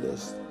mailing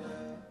lists.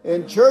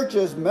 In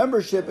churches,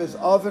 membership is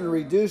often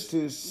reduced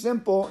to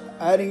simple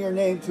adding your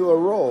name to a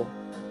roll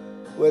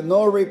with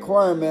no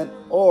requirement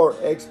or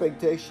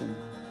expectation.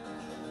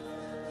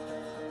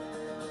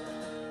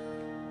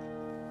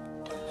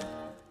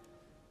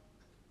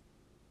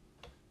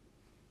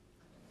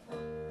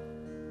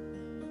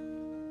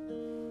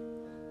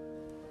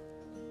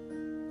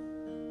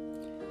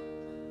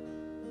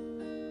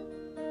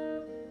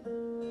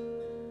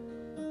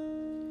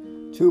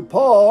 To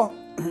Paul,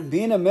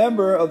 being a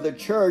member of the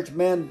church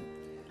meant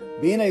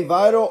being a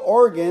vital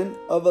organ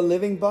of a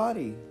living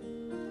body,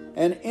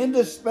 an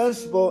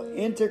indispensable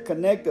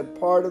interconnected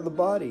part of the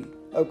body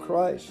of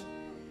Christ.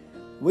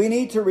 We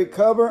need to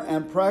recover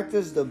and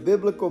practice the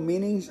biblical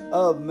meanings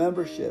of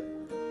membership.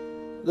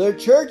 The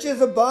church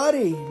is a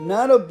body,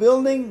 not a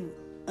building,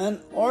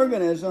 an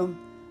organism,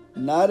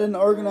 not an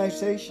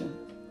organization.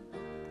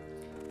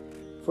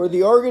 For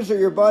the organs of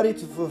your body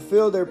to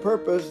fulfill their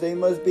purpose, they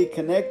must be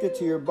connected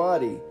to your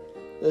body.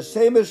 The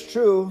same is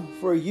true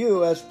for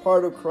you as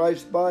part of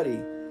Christ's body.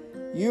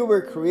 You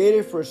were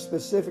created for a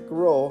specific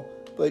role,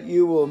 but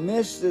you will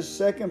miss this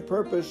second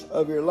purpose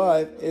of your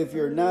life if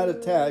you're not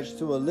attached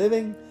to a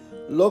living,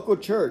 local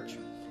church.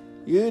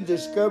 You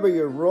discover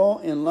your role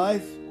in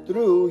life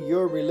through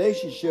your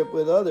relationship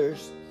with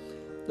others.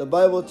 The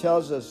Bible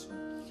tells us,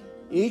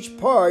 each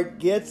part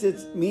gets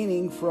its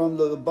meaning from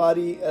the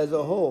body as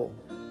a whole,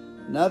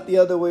 not the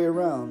other way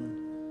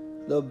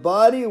around. The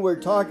body we're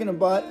talking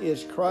about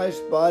is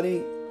Christ's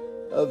body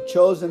of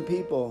chosen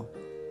people.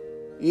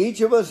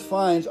 Each of us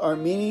finds our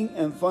meaning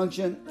and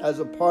function as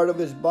a part of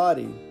his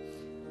body.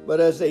 But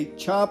as a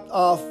chopped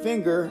off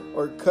finger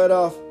or cut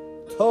off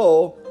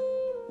toe,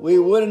 we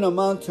wouldn't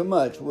amount to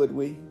much, would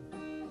we?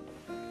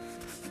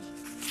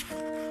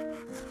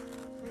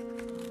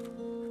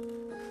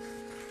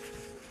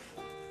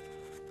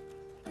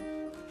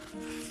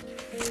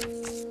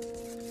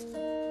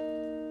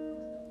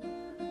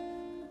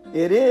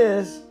 It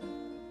is,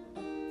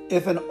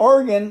 if an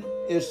organ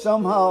is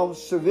somehow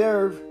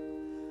severed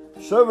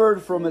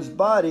from its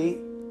body,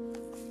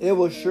 it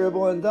will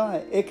shrivel and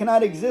die. It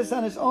cannot exist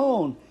on its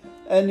own,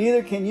 and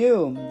neither can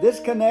you.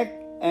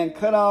 Disconnect and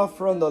cut off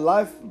from the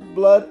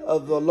lifeblood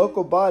of the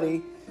local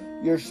body,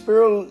 your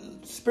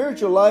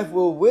spiritual life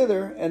will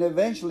wither and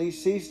eventually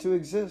cease to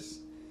exist.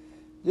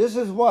 This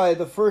is why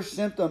the first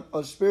symptom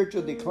of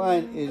spiritual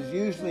decline is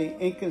usually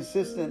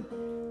inconsistent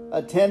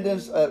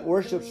attendance at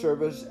worship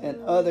service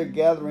and other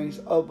gatherings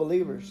of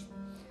believers.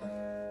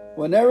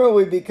 Whenever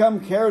we become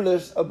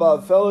careless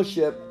about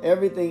fellowship,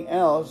 everything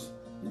else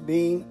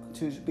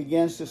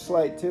begins to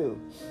slide too.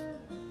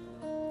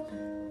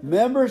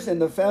 Members in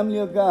the family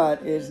of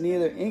God is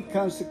neither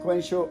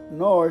inconsequential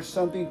nor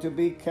something to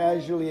be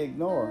casually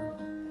ignored.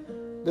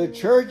 The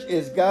church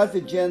is God's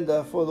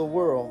agenda for the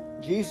world.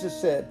 Jesus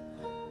said,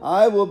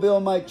 "I will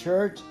build my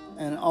church,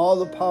 and all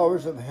the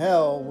powers of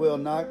hell will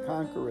not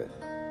conquer it."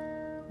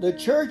 The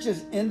church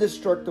is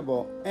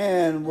indestructible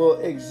and will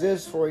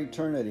exist for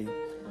eternity.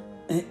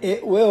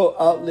 It will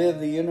outlive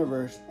the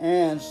universe,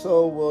 and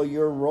so will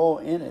your role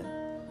in it.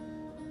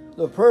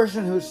 The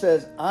person who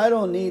says, "I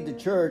don't need the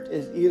church,"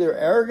 is either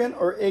arrogant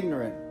or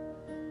ignorant.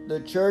 The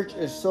church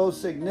is so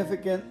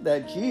significant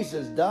that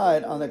Jesus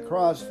died on the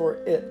cross for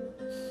it.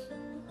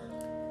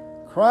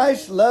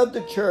 Christ loved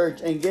the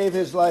church and gave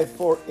his life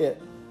for it.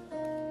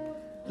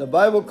 The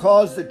Bible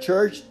calls the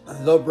church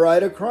the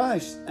bride of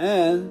Christ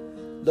and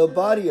the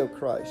body of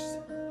Christ.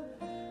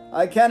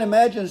 I can't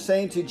imagine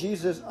saying to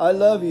Jesus, "I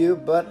love you,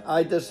 but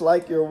I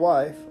dislike your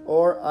wife,"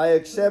 or "I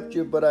accept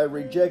you, but I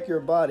reject your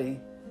body."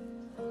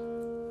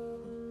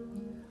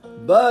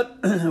 But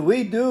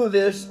we do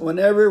this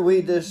whenever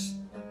we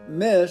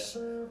dismiss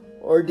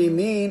or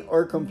demean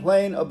or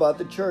complain about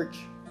the church.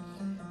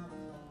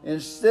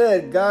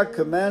 Instead, God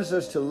commands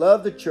us to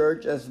love the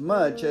church as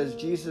much as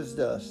Jesus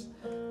does.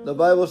 The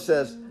Bible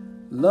says,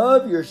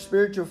 "Love your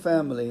spiritual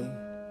family."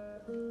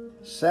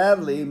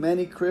 Sadly,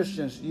 many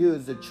Christians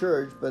use the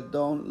church but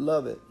don't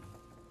love it.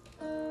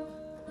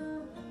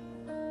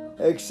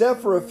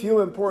 Except for a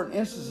few important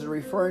instances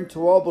referring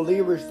to all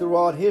believers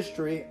throughout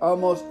history,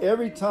 almost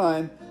every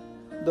time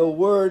the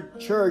word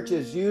church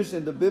is used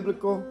in the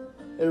biblical,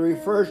 it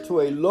refers to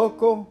a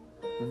local,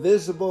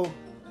 visible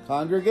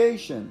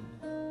congregation.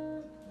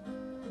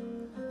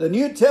 The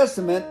New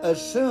Testament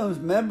assumes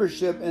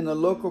membership in a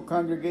local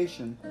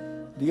congregation.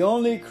 The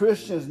only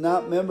Christians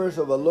not members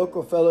of a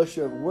local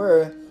fellowship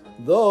were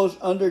those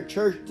under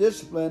church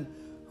discipline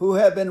who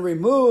have been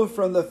removed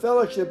from the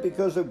fellowship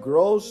because of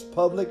gross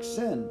public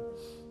sin.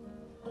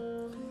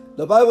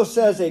 The Bible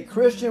says a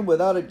Christian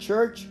without a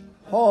church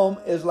home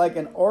is like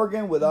an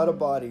organ without a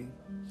body,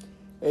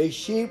 a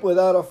sheep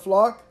without a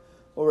flock,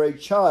 or a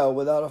child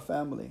without a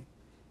family.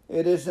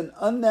 It is an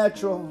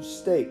unnatural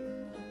state.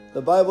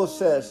 The Bible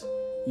says,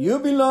 "You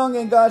belong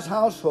in God's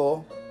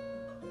household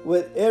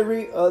with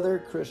every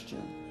other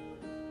Christian."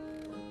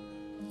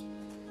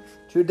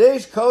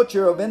 Today's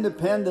culture of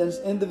independence,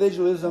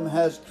 individualism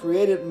has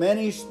created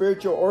many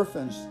spiritual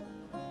orphans,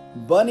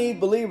 bunny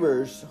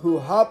believers who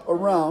hop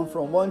around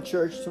from one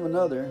church to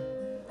another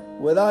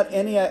without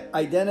any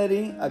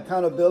identity,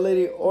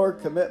 accountability, or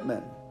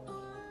commitment.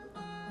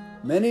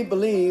 Many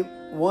believe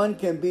one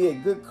can be a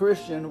good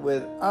Christian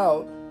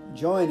without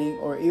joining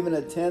or even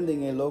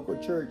attending a local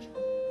church.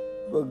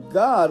 But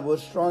God will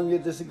strongly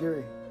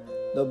disagree.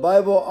 The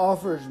Bible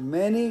offers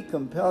many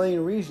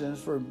compelling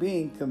reasons for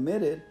being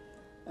committed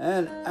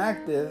and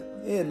active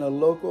in a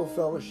local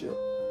fellowship.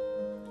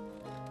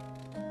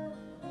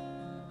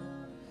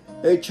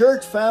 A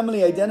church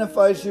family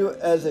identifies you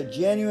as a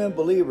genuine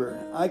believer.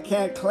 I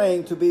can't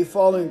claim to be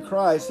following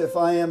Christ if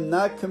I am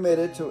not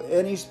committed to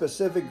any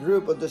specific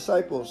group of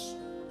disciples.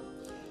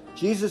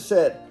 Jesus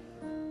said,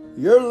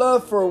 "Your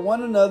love for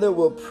one another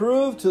will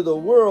prove to the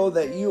world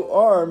that you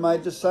are my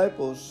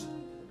disciples."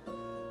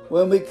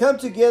 When we come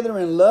together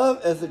in love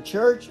as a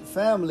church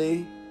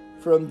family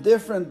from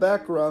different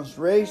backgrounds,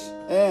 race,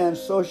 and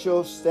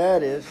social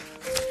status,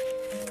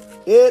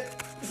 it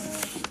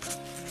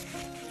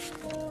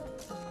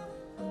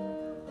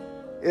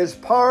is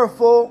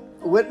powerful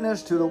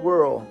witness to the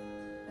world.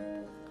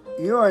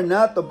 You are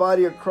not the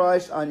body of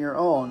Christ on your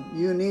own.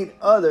 You need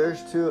others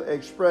to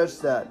express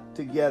that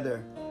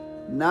together,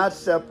 not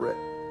separate.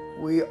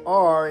 We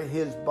are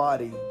his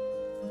body.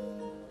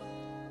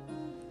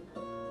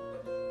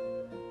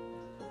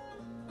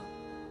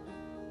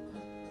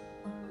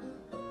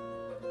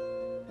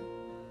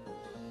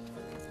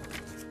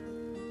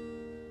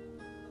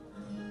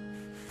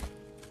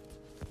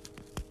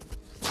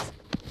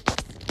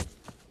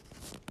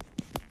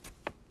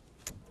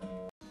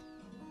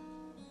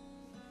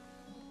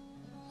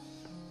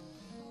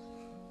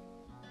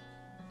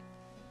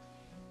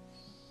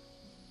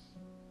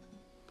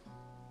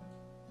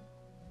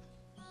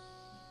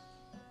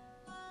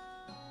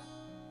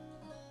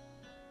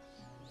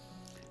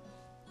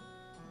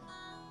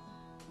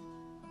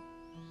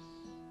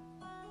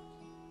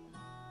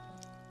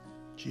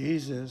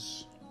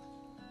 Jesus.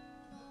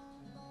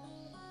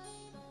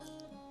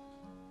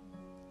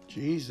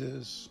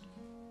 Jesus.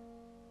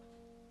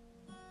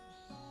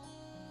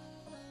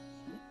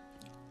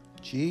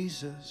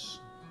 Jesus.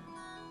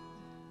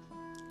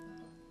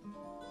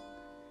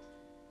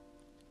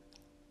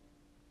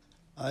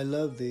 I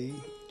love thee,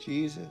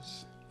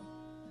 Jesus.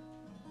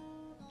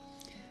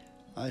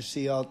 I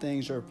see all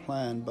things are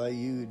planned by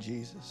you,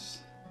 Jesus.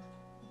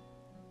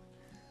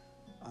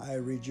 I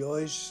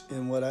rejoice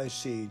in what I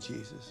see,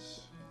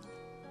 Jesus.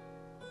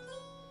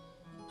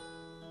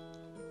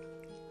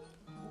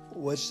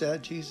 What's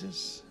that,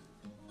 Jesus?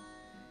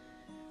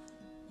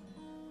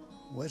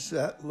 What's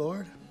that,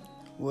 Lord?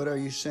 What are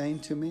you saying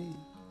to me?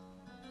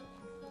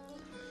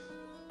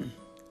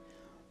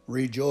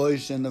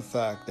 Rejoice in the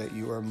fact that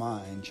you are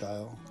mine,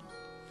 child.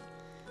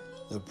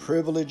 The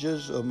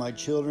privileges of my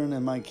children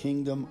and my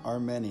kingdom are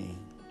many.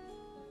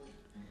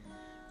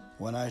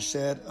 When I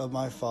said of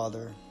my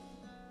Father,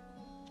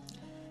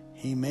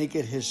 He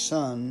maketh His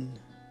sun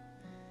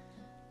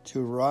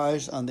to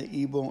rise on the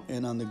evil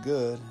and on the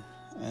good,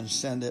 and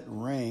sendeth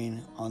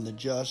rain on the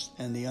just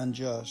and the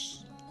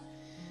unjust,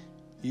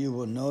 you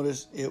will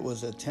notice it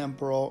was a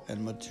temporal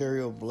and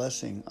material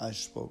blessing I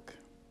spoke.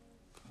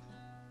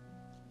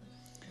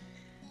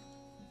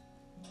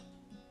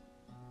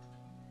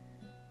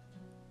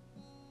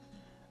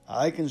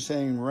 I can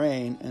send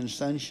rain and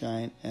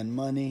sunshine and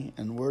money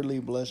and worldly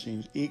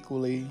blessings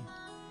equally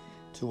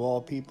to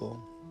all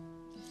people.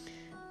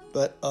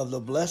 But of the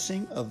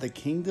blessing of the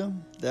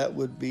kingdom, that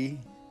would be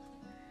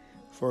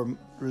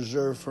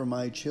reserved for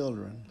my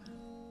children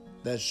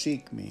that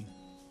seek me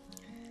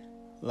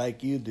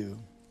like you do.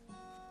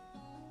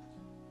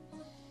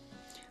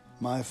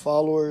 My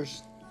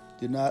followers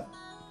do not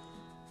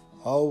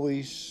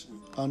always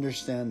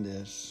understand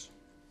this.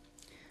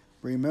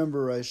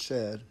 Remember I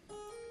said,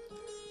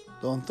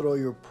 don't throw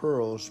your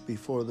pearls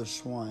before the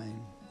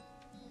swine.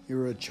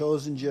 You're a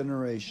chosen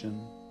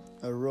generation,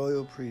 a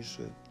royal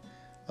priesthood,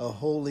 a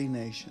holy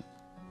nation,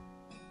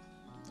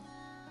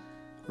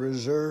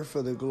 reserved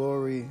for the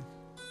glory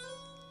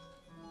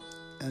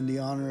and the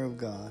honor of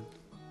God.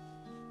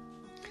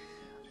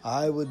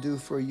 I will do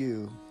for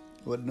you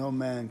what no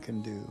man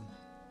can do.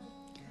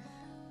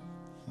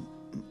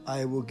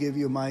 I will give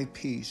you my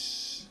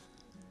peace,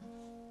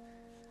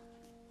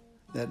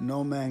 that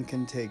no man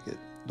can take it.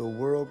 The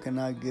world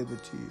cannot give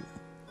it to you.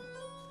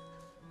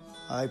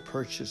 I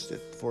purchased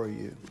it for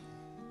you.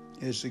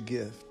 It's a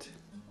gift.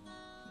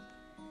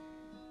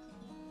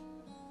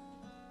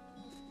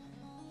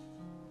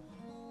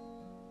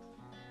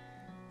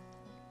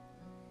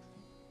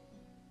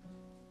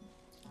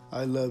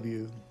 I love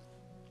you,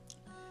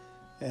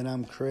 and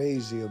I'm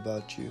crazy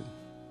about you.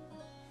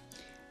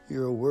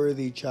 You're a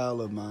worthy child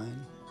of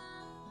mine.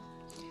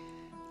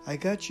 I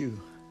got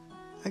you.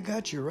 I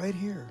got you right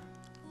here.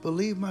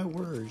 Believe my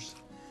words.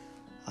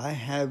 I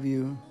have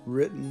you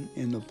written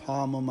in the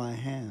palm of my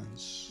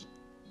hands.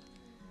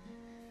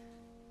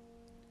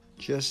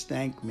 Just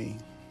thank me.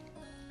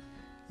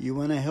 You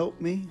want to help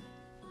me?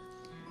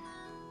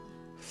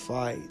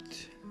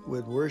 Fight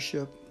with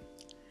worship,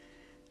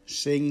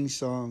 singing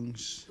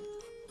songs,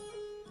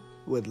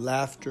 with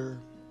laughter,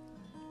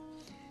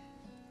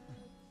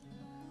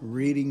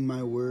 reading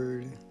my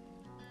word,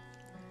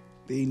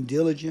 being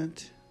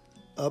diligent,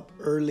 up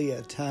early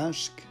at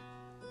task,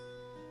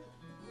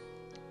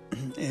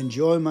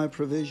 enjoy my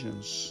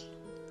provisions,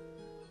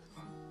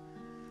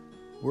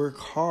 work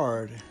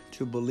hard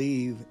to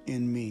believe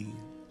in me,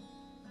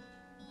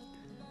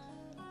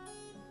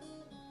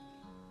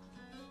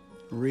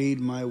 read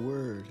my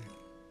word,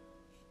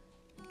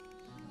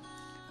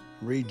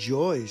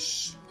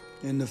 rejoice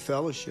in the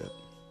fellowship,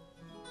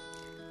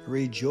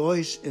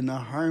 rejoice in the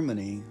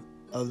harmony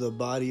of the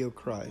body of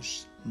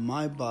Christ,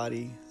 my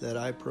body that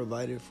I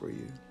provided for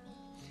you.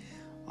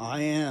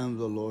 I am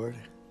the Lord,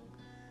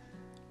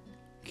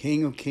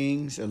 King of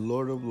kings and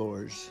Lord of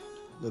lords,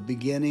 the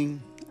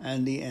beginning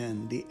and the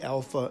end, the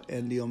Alpha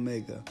and the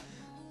Omega.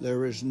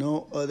 There is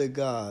no other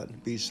God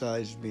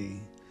besides me.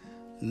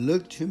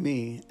 Look to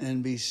me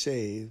and be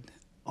saved,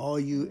 all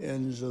you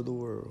ends of the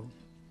world.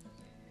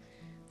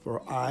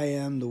 For I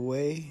am the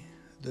way,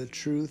 the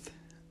truth,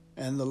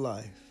 and the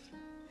life.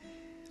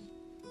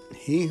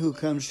 He who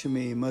comes to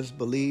me must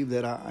believe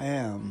that I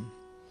am,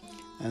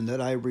 and that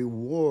I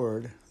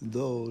reward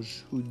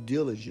those who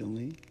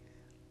diligently,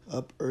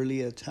 up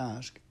early at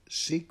task,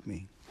 seek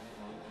me.